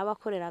itumba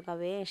narabakoreraga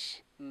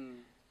benshi,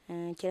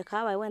 kereka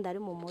habaye wenda ari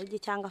mu mujyi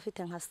cyangwa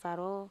afite nka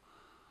salo,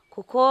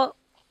 kuko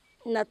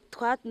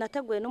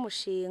nateguye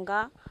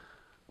n'umushinga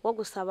wo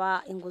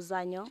gusaba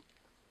inguzanyo,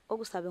 wo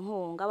gusaba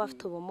inkunga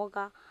abafite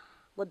ubumuga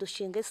ngo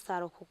dushinge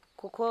saro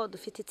kuko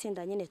dufite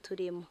itsinda nyine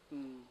turimo.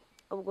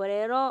 Ubwo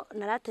rero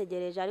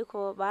narategereje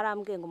ariko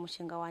barambwiye ngo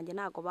umushinga wanjye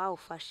ntago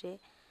bawufashe,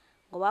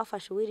 ngo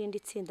bafashe uw'irindi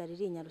tsinda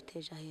riri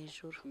Nyaruteja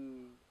hejuru,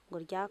 ngo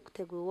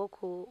ryateguwe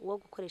wo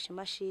gukoresha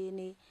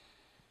imashini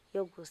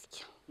yo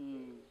gusya.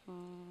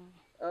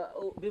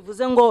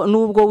 bivuze ngo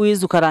nubwo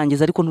wize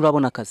ukarangiza ariko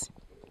nturabona akazi?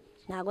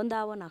 Ntago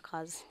ndabona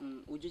akazi.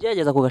 Ujya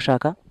ugerageza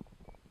kugashaka?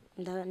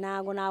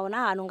 Ntago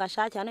nabona ahantu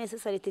ngashakira, none se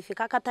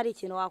certificate katari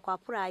ikintu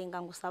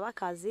wakwapurayinga ngo usaba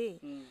akazi.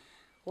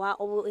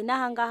 Ubu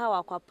inaha ngaha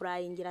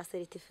wakwapurayingira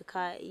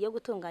certificate yo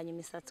gutunganya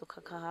imisatsi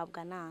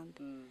ukakahabwa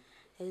nande.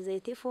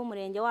 Executive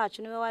w'umurenge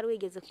wacu niwe wari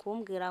wigeze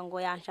kumbwira ngo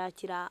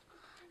yanshakira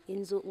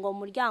inzu ngo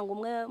muryango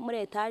umwe muri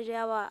etage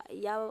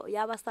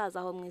y'abasaza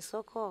aho mu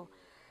isoko,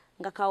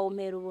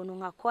 ngakawumpera ubuntu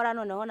nkakora,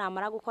 noneho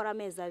namara gukora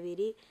amezi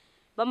 2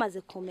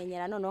 bamaze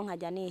kumenyera noneho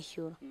nkajya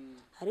nishyura.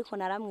 Ariko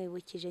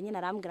naramwibukije nyine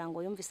arambwira ngo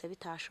yumvise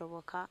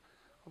bitashoboka,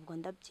 ubwo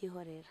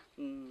ndabyihorera.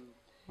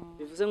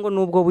 Bivuze ngo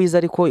nubwo wize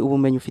ariko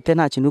ubumenyi ufite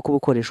nta kintu uri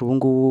kubukoresha ubu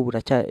ngubu,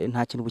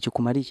 nta kintu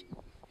bukikumariye?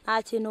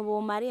 Nta kintu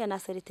bumariye, na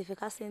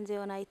certificate sinzi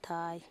yo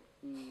nayitaye.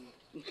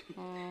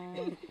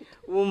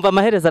 Wumva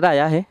amaherezo ari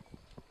ayahe?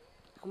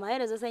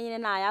 Amaherezo se nyine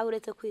nta yaho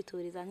uretse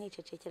kwituriza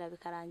nkicecekera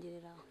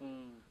bikarangirira.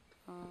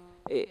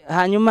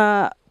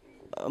 Hanyuma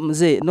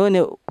muze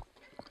none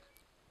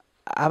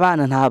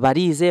abana nta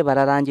barize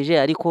bararangije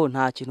ariko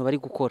nta kintu bari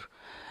gukora,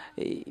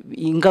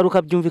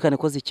 ingaruka byumvikane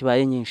ko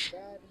zikibaye nyinshi.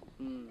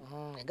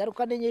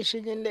 Ingaruka ni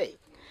nyinshi nyine,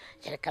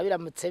 kereka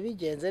biramutse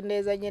bigenze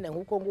neza nyine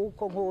nk'uko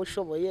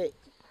nk'ushoboye.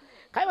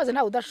 Kandi baze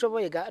ntawe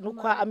udashoboye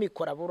nuko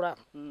amikoro abura,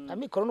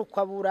 amikoro nuko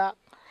abura.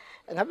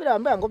 Nka biriya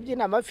bambaye ngo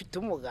by'inama bafite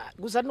ubumuga,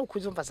 gusa nuko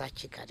uzumva za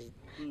Kigali.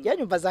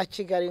 Yanyumva za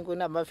Kigali ngo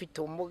inama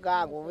bafite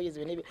ubumuga ngo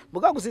ubuyizi ibintu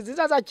buga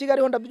gusiza za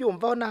Kigali ho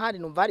ndabyumvaho n'ahari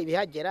numva hari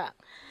bihagera.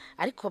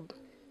 Ariko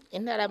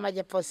intara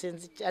y'amajyepfo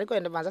sinzi, ariko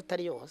yenda manza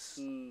atari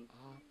yose.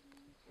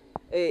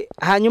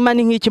 Hanyuma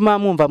ni nk'iki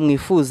mwumva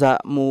mwifuza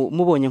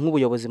mubonye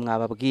nk'ubuyobozi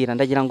mwababwira?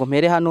 Ndagira ngo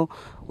mpere hano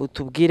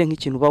utubwire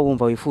nk'ikintu uba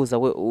wumva wifuza.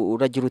 We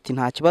uragira uti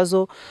nta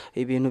kibazo,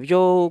 ibintu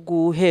byo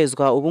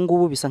guhezwa ubu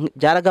ngubu bisa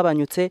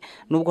byaragabanyutse,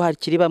 nubwo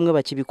hakiri bamwe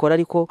bakibikora,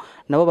 ariko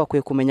nabo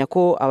bakwiye kumenya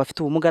ko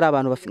abafite ubumuga ari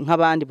abantu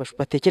nk'abandi,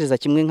 batekereza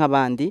kimwe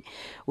nk'abandi,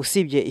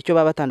 usibye icyo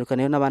baba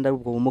batandukaniye n'abandi ari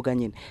ubwo bumuga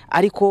nyine.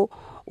 Ariko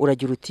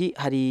uragira uti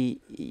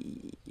hari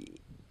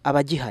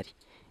abagihari,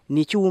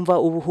 ni iki wumva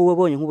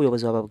ubonye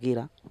nk'ubuyobozi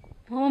bababwira?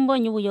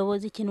 Mbonye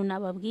ubuyobozi ikintu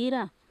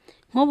nababwira,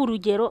 nk'ubu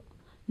urugero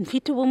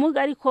mfite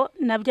ubumuga ariko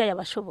nabyaye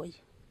abashoboye,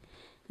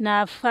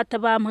 nafata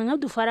bampa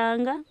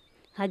nk'udufaranga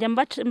nkajya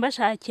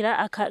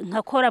mbashakira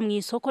nkakora mu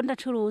isoko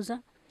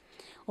ndacuruza,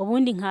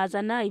 ubundi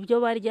nkazana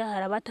ibyo barya,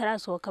 hari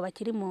abatarasohoka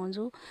bakiri mu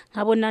nzu,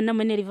 nkabona na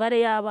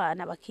minerivare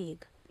y'abana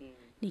bakiga.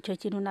 Nicyo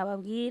kintu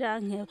nababwira.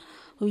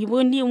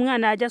 Ubundi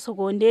umwana ajya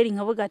sogonderi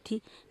nkavuga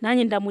ati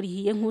nanjye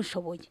ndamurihiye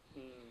nk'ushoboye,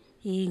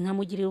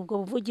 nkamugirira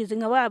ubwo buvugizi,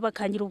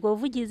 bakangira ubwo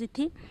buvugizi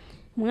iti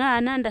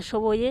umwana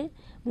ndashoboye,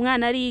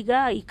 umwana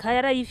ariga, ikaye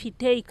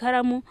arayifite,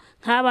 ikaramu,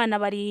 nk'abana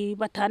bari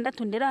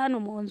 6 ndera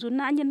hano mu nzu,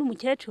 nanjye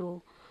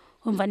n'umukecuru,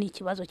 umva ni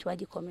ikibazo kiba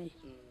gikomeye.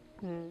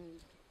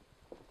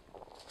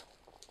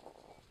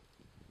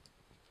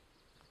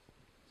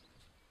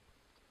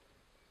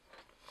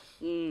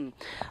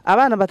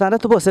 Abana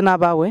 6 bose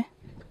n'abawe?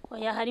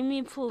 Oya, harimo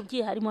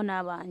imfubyi harimo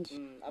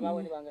n'abanje.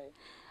 Abawe ni bangahe?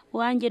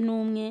 Wanjye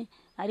n'umwe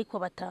ariko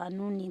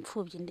 5 ni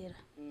imfubyi ndera.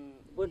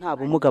 Bo nta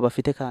bumuga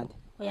bafite kandi?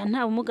 Oya,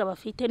 nta bumuga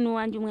bafite,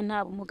 n'uwanjye umwe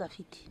nta bumuga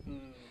afite.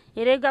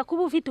 Erega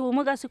kuba ufite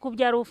ubumuga si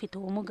kubyara ufite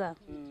ubumuga.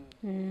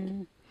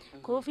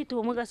 Kuba ufite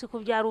ubumuga si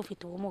kubyara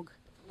ufite ubumuga.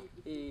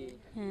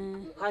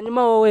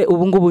 Hanyuma wowe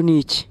ubu ngubu ni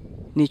iki?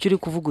 Ni icyo uri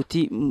kuvuga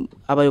uti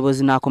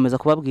abayobozi nakomeza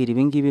kubabwira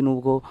ibi ngibi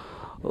nubwo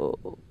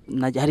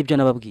hari ibyo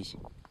nababwiye?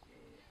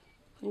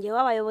 Ngewe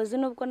abayobozi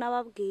nubwo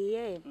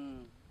nababwiye,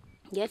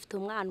 ngiye mfite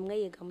umwana umwe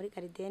yiga muri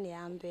garidiyeni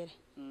ya mbere.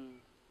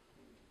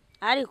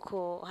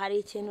 Ariko hari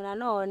ikintu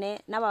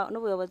nanone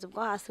n'ubuyobozi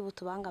bwo hasi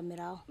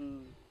butubangamiraho.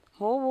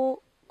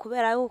 Nk'ubu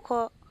kubera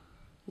yuko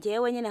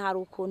ngewe nyine hari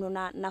ukuntu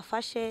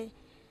nafashe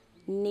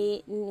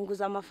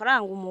nguza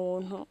amafaranga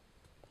umuntu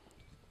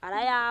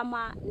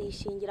arayampa,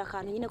 nishingira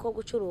akantu nyine ko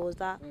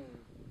gucuruza,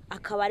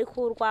 akaba ari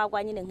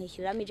kurwagwa nyine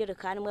nkishyiriramo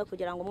ijerekani imwe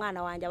kugira ngo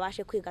umwana wanjye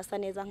abashe kwiga asa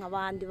neza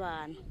nk'abandi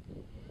bana.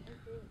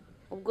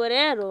 Ubwo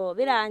rero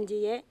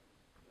birangiye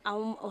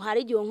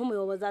hari igihe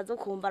nk'umuyobozi aza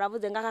kumva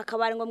aravuze ngo aka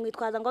kabari ngo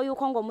mwitwaza ngo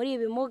yuko ngo muri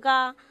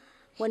ibimuga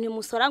ngo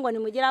ntimusora ngo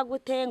ntimugira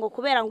gute, ngo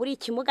kubera ngo uri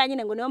ikimuga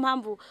nyine ngo niyo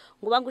mpamvu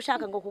ngo uba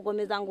gushaka ngo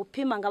kugomeza ngo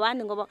upima ngo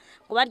abandi ngo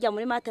barya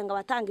muri mate ngo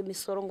batanga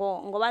imisoro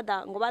ngo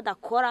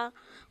badakora,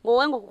 ngo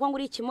wowe ngo kuko ngo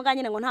uri ikimuga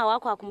nyine ngo nta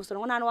wakwaka umusoro,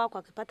 ngo nta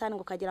n'uwakwaka ipatani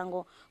ngo kagira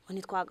ngo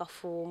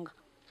ntitwagafunga.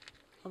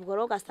 Ubwo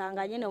rero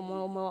ugasanga nyine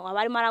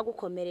abarimo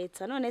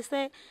aragukomeretsa. None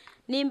se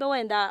nimba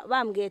wenda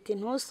bambwiye ati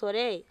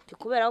ntusore,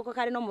 kubera ko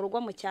kari no mu rugo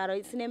mu cyaro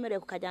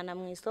sinemerewe kukajyana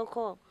mu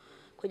isoko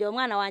kugira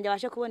umwana wanjye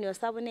abashe kubona iyo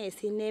sabune,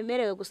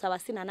 sinemerewe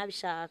gusaba,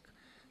 sinanabishaka,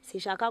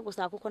 sishaka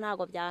gusaba kuko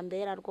ntago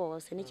byambera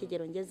rwose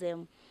n'ikigero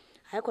ngezemo.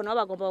 ariko nabo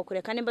bagomba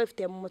kukureka nimba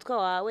bifite mu mutwe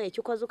wawe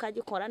icyo ukoze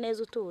ukagikora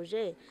neza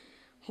utuje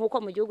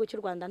nk'uko mu gihugu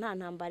cy'u Rwanda nta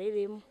ntambara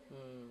irimo.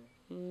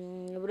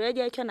 Buri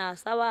gihe icyo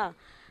nasaba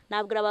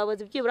nabwira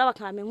abayobozi byibura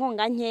bakampa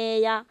inkunga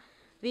nkeya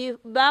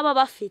baba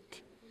bafite,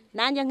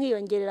 nanjye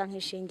nkiyongerera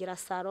nkishingira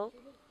saro,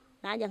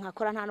 nanjye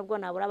nkakora nta nubwo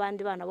nabura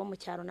abandi bana bo mu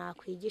cyaro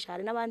nakwigisha.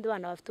 Hari n'abandi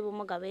bana bafite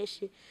ubumuga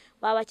benshi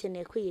baba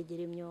bakeneye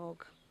kwiyigira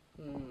imyuga.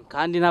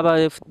 kandi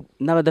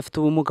n'abadafite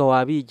ubumuga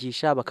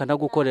wabigisha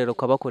bakanagukorera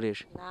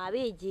ukabakoresha.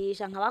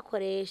 Nabigisha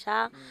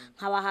nkabakoresha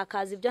nkabaha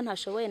akazi ibyo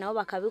ntashoboye nabo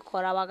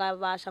bakabikora,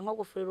 bagabasha nko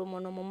gufurira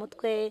umuntu mu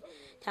mutwe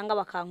cyangwa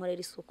bakankorera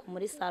isuku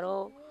muri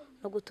saro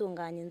no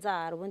gutunganya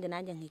inzara, ubundi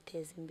nanjye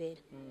nkiteza imbere.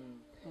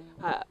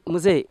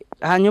 Muze,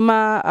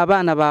 hanyuma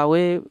abana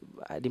bawe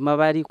harimo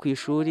abari ku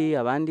ishuri,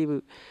 abandi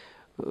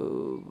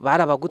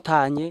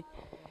barabagutanye,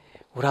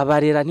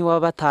 urabarera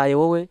ntiwabataye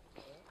wowe,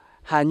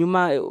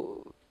 hanyuma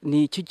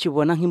ni icyo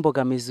kibona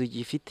nk'imbogamizi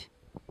ugifite?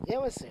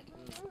 Yewe se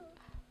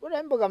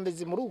uriya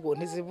imbogamizi mu rugo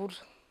ntizibura.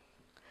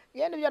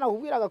 Yenda ibyo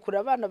nakubwiraga kure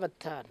abana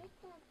 5,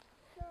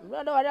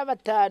 umwana wari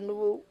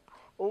 5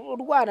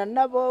 urwana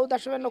nabo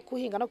udashoboye no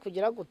kuhinga no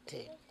kugira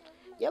gute.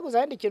 Yaguze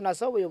ahandi ikintu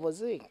nasaba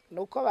ubuyobozi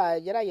nuko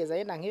bagerageza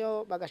yenda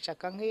nk'iyo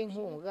bagashaka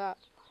nk'inkunga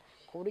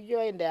ku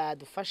buryo yenda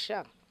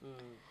yadufasha,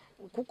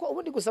 kuko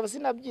ubundi gusaba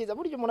sinabyiza.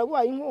 Buryo umuntu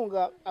aguhaye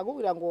inkunga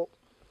agubwira ngo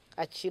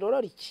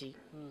akirorora iki,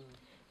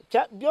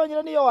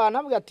 byonyine niyo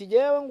wanambwira ati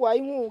yewe ngwaye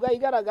inkunga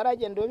igaragara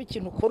agenda wowe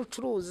ikintu ukora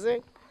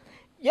ucuruze,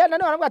 yenda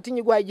niyo wanambwira ati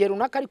nyiguhaye igihe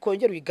runaka ariko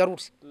yongera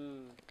uyigarure,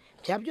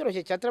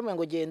 byoroshye cyataramuye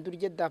ngo genda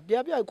urye da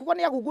bya kuko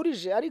niyo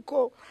akugurije.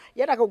 Ariko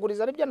yenda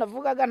akuguriza aribyo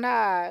navugaga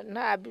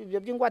nta ibyo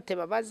by'ingwate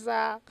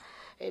babaza,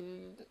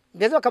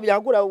 mbese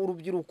bakabyagura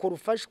urubyiruko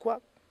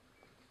rufashwa,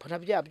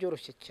 mbona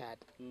byoroshye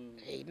cyane.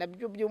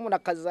 Nabyo by'umuntu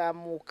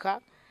akazamuka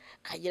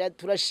kagira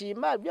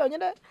turashima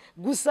byonyine.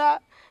 Gusa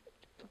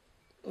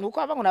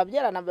nuko ava ngo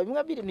nabyerana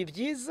bimwe biri ni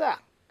byiza,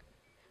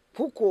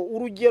 kuko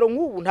urugero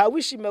nk'ubu nta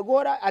wishime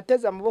gora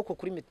ateze amaboko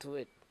kuri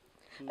mituweli,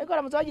 ariko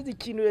aramutse wagize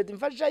ikintu leta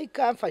imfasha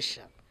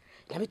ikamfasha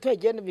na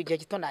mituweli genda bigiye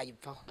gito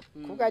nayivaho,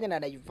 kubwanjye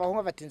nanayivaho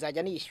nkafata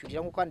nzajya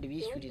niyishyurira nk'uko kandi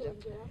bishyurira,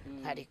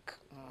 nkareka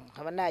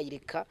nkaba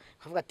nayireka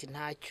nkavuga ati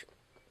ntacyo.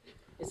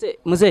 Ese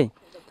muze,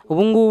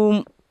 ubu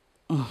ngubu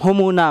nko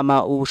mu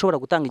nama uba ushobora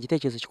gutanga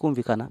igitekerezo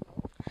kikumvikana?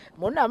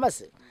 Mu nama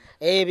se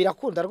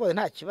birakunda rwose,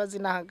 nta kibazo.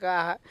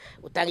 N'ahangaha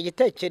utanga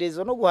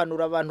igitekerezo no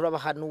guhanura abantu,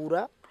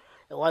 urabahanura,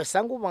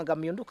 wasanga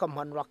ubangamiye undi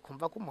ukamuhanura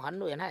kumva ko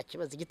umuhanuye, nta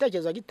kibazo.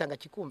 Igitekerezo agitanga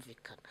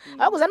kikumvikana,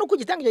 ahubwo uza no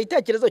kugitanga icyo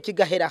gitekerezo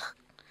kigaheraho.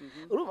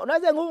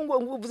 Unaze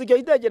nk'uvuze icyo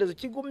gitekerezo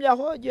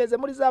kigumyaho, giheze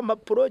muri za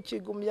mpapuro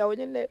kigumyaho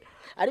nyine.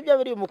 Aribyo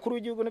biri umukuru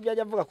w'igihugu n'ibyo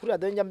ajya avuga kuri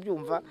radio njya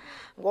mbyumva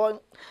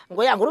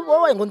ngo yanga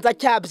wowe ngo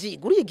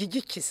nzacyabyiga uriga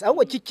igikisa,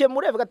 ahubwo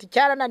kikemure avuga ati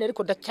cyarananiye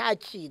ariko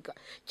ndacyakiga,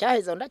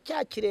 cyaheza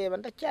ndacyakireba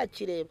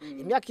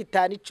imyaka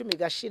 5 10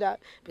 gashira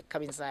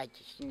bikaba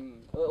inzagiye.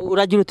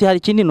 Uragira uti hari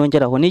ikindi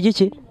nongeraho? Ni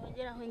igiki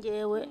nongeraho?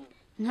 Ngewe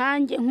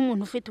nkanjye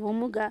nk'umuntu ufite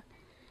ubumuga,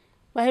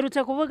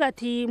 baherutse kuvuga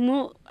ati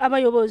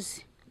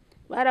abayobozi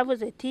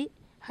baravuze ati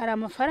hari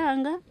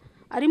amafaranga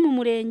ari mu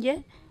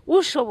murenge,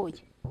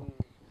 ushoboye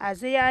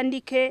aze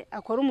yandike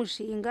akora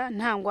umushinga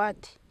nta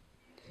ngwate.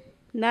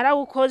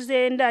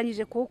 Narawukoze,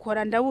 ndangije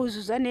kuwukora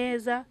ndawuzuza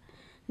neza,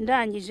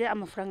 ndangije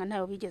amafaranga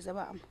ntayo bigeze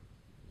bampa.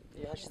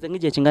 Hashize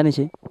nk'igihe kingana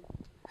iki?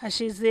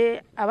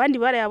 Hashize abandi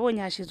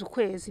barayabonye, hashize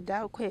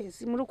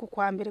ukwezi muri uku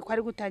kwa mbere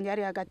kwari gutangira,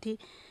 ari hagati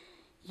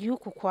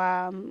y'uku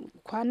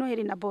kwa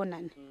Noheli na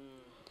Bonane.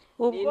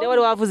 Ninde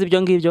wari wavuze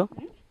ibyo ngibyo?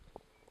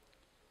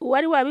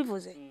 Wari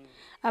wabivuze.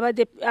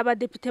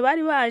 Abadepite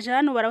bari baje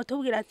hano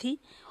baratubwira ati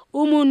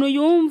umuntu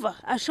yumva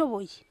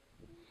ashoboye,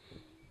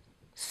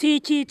 si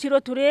icyiciro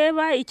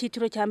tureba,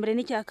 icyiciro cya mbere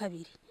n'icya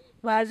kabiri,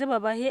 baze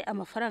babahe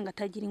amafaranga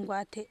atagira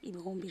ingwate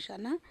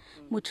 100,000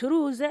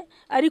 mucuruze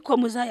ariko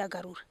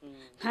muzayagarura.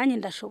 Nkanye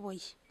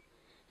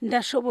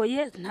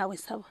ndashoboye ntawe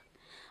saba,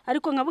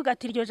 ariko nkavuga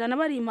ati iryo jana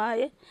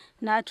barimaye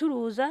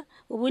nacuruza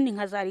ubundi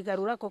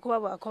nkazarigarura, kuko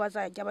bavuga ko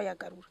bazajya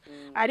bayagarura.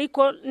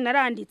 Ariko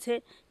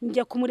naranditse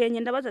njya ku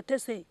murenge ndabaza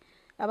tese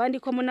abandi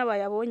ko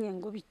munabayabonye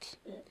ngo biti,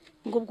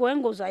 ngo ubwo we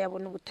ngo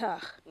uzayabona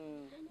ubutaha.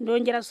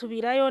 Ndongera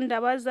asubirayo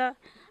ndabaza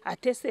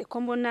atese ko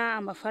mbona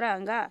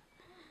amafaranga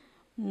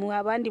mu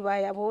abandi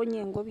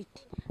bayabonye ngo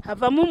biti.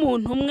 Havamo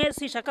umuntu umwe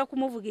sishaka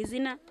kumuvuga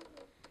izina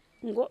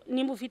ngo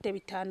nimba ufite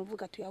 5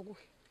 uvuga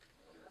tuyaguhe.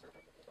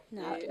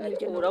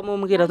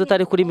 Uramubwira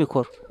tutari kuri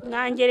mikoro.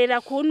 Mwangerera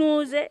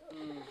kunuze,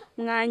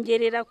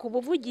 mwangerera ku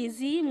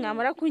buvugizi,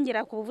 mwamara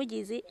kungera ku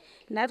buvugizi,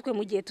 natwe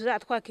mu gihe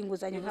tuzatwaka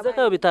inguzanyo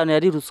nk'abayo 5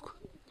 yari ruswa.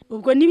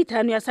 Ubwo ni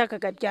 5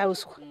 yasakaga bya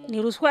ruswa, ni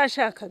ruswa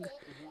yashakaga,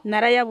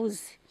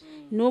 narayabuze.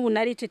 N'ubu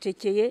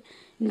naricecekeye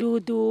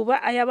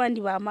nduduba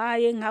ayabandi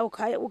bamaye, nkaho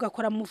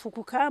ugakora mu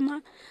mufuko kama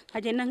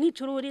nkagenda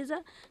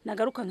nkicururiza,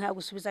 nagaruka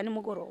nkagusubiza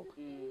nimugoroba.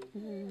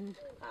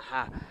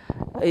 Aha,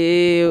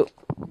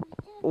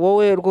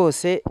 wowe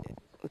rwose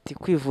uti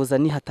kwivuza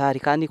ni hatari,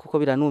 kandi kuko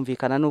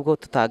biranumvikana nubwo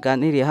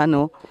tutaganiriye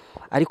hano,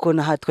 ariko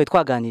naha twe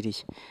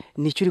twaganiriye.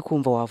 Nicyo uri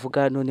kumva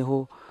wavuga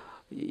noneho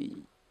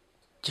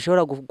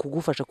gishobora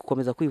kugufasha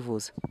gukomeza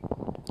kwivuza?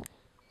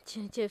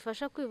 ikintu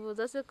kibifasha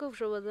kwivuza se ko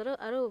ubushobozi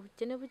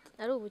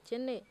ari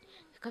ubukene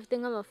afite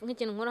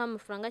nk'ikintu nkoraho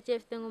amafaranga cye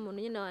afite nk'umuntu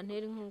nyine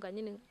wantera inkunga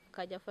nyine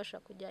akajya afasha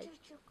kujyayo.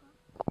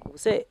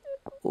 se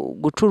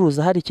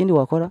gucuruza hari ikindi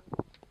wakora?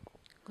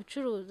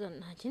 Gucuruza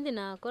nta kindi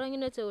nakora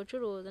nyine uretse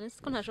gucuruza, nese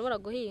ko ntashobora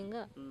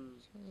guhinga.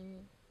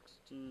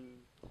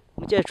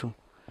 Mukecuru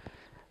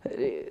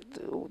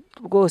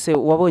rwose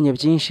wabonye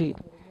byinshi.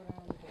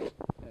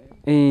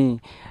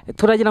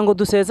 Turagira ngo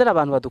dusezere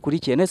abantu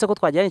badukurikiye, nese ko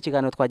twajyanye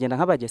ikiganiro twagenda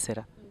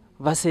nk'abagesera,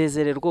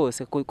 basezere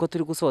rwose ko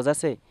turi gusoza.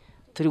 Se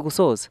turi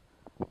gusoza.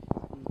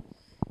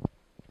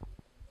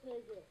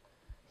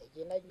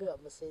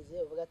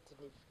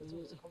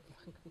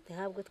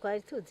 ntabwo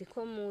twari tuzi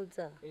ko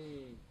muza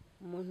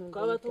umuntu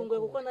twabatunguye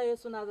kuko na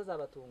Yesu naza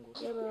azabatungura.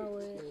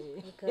 yabawe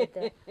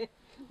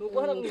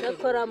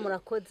mukakora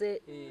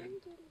murakoze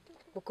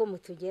kuko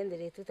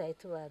mutugendereye tutari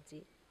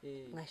tubazi,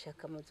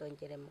 mwashaka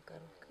muzongere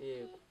mugaruka.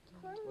 Yego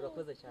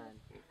urakoze cyane.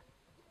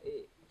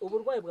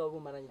 Uburwayi bwawe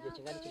bumaranye igihe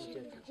kingana iki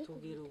mukecuru?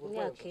 Tubwire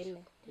uburwayi.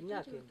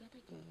 Imyaka 4.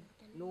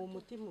 Ni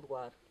umutima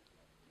urwara?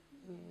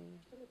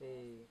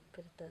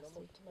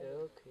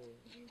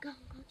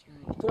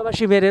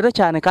 Turabashimiye rero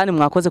cyane kandi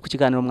mwakoze ku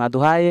kiganiro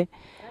mwaduhaye.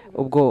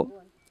 Ubwo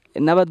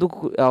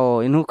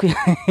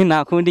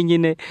nakundi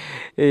nyine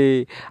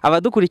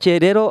abadukurikiye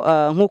rero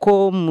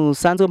nk'uko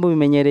musanzwe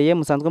mubimenyereye,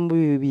 musanzwe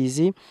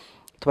mubibizi,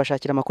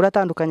 tubashakira amakuru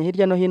atandukanye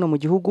hirya no hino mu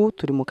gihugu.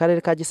 Turi mu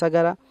karere ka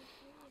Gisagara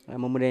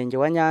mu murenge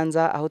wa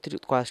Nyanza, aho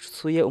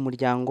twasuye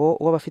umuryango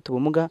w'abafite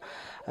ubumuga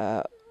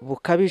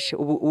bukabije,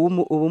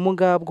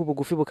 ubumuga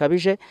bw'ubugufi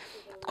bukabije.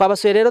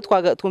 Twabasuye rero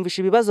twumvisha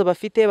ibibazo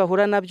bafite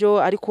bahura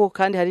nabyo, ariko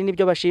kandi hari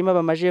n'ibyo bashima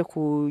bamaje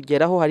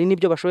kugeraho, hari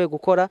n'ibyo bashoboye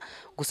gukora,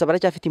 gusa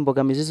baracyafite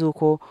imbogamizi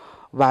z'uko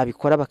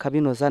babikora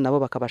bakabinoza nabo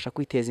bakabasha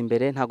kwiteza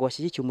imbere. Ntago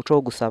bashyigikiye umuco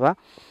wo gusaba.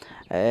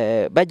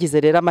 Bagize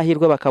rero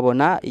amahirwe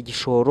bakabona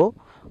igishoro,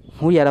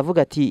 nk'uyu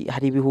aravuga ati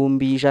hari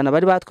ibihumbi 100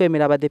 bari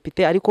batwemera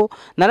abadepite, ariko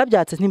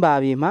narabyatse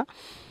ntibabimpa,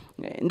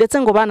 ndetse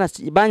ngo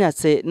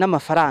banyatse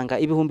n'amafaranga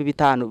ibihumbi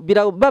 5.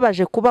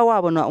 Birababaje kuba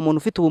wabona umuntu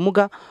ufite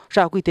ubumuga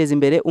ushaka kwiteza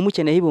imbere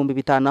umukeneye ibihumbi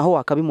 5 aho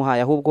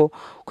akabimuhaye, ahubwo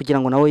kugira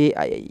ngo nawe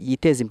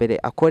yiteze imbere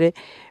akore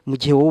mu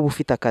gihe wowe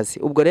ufite akazi.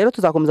 Ubwo rero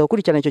tuzakomeza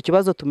gukurikirana icyo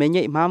kibazo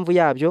tumenye impamvu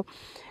yabyo,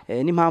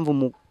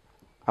 n'impamvu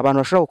abantu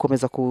bashobora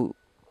gukomeza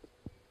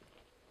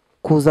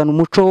kuzana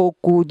umuco wo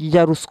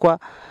kurya ruswa,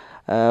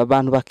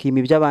 abantu bakima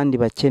ibyo abandi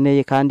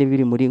bakeneye kandi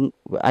biri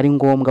ari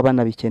ngombwa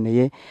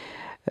banabikeneye.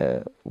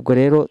 Ubwo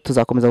rero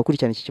tuzakomeza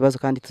gukurikirana iki kibazo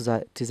kandi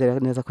tuzizera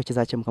neza ko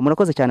kizakemuka.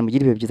 Murakoze cyane,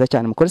 mugire ibihe byiza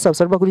cyane, mukore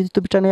subscribe kuri YouTube channel.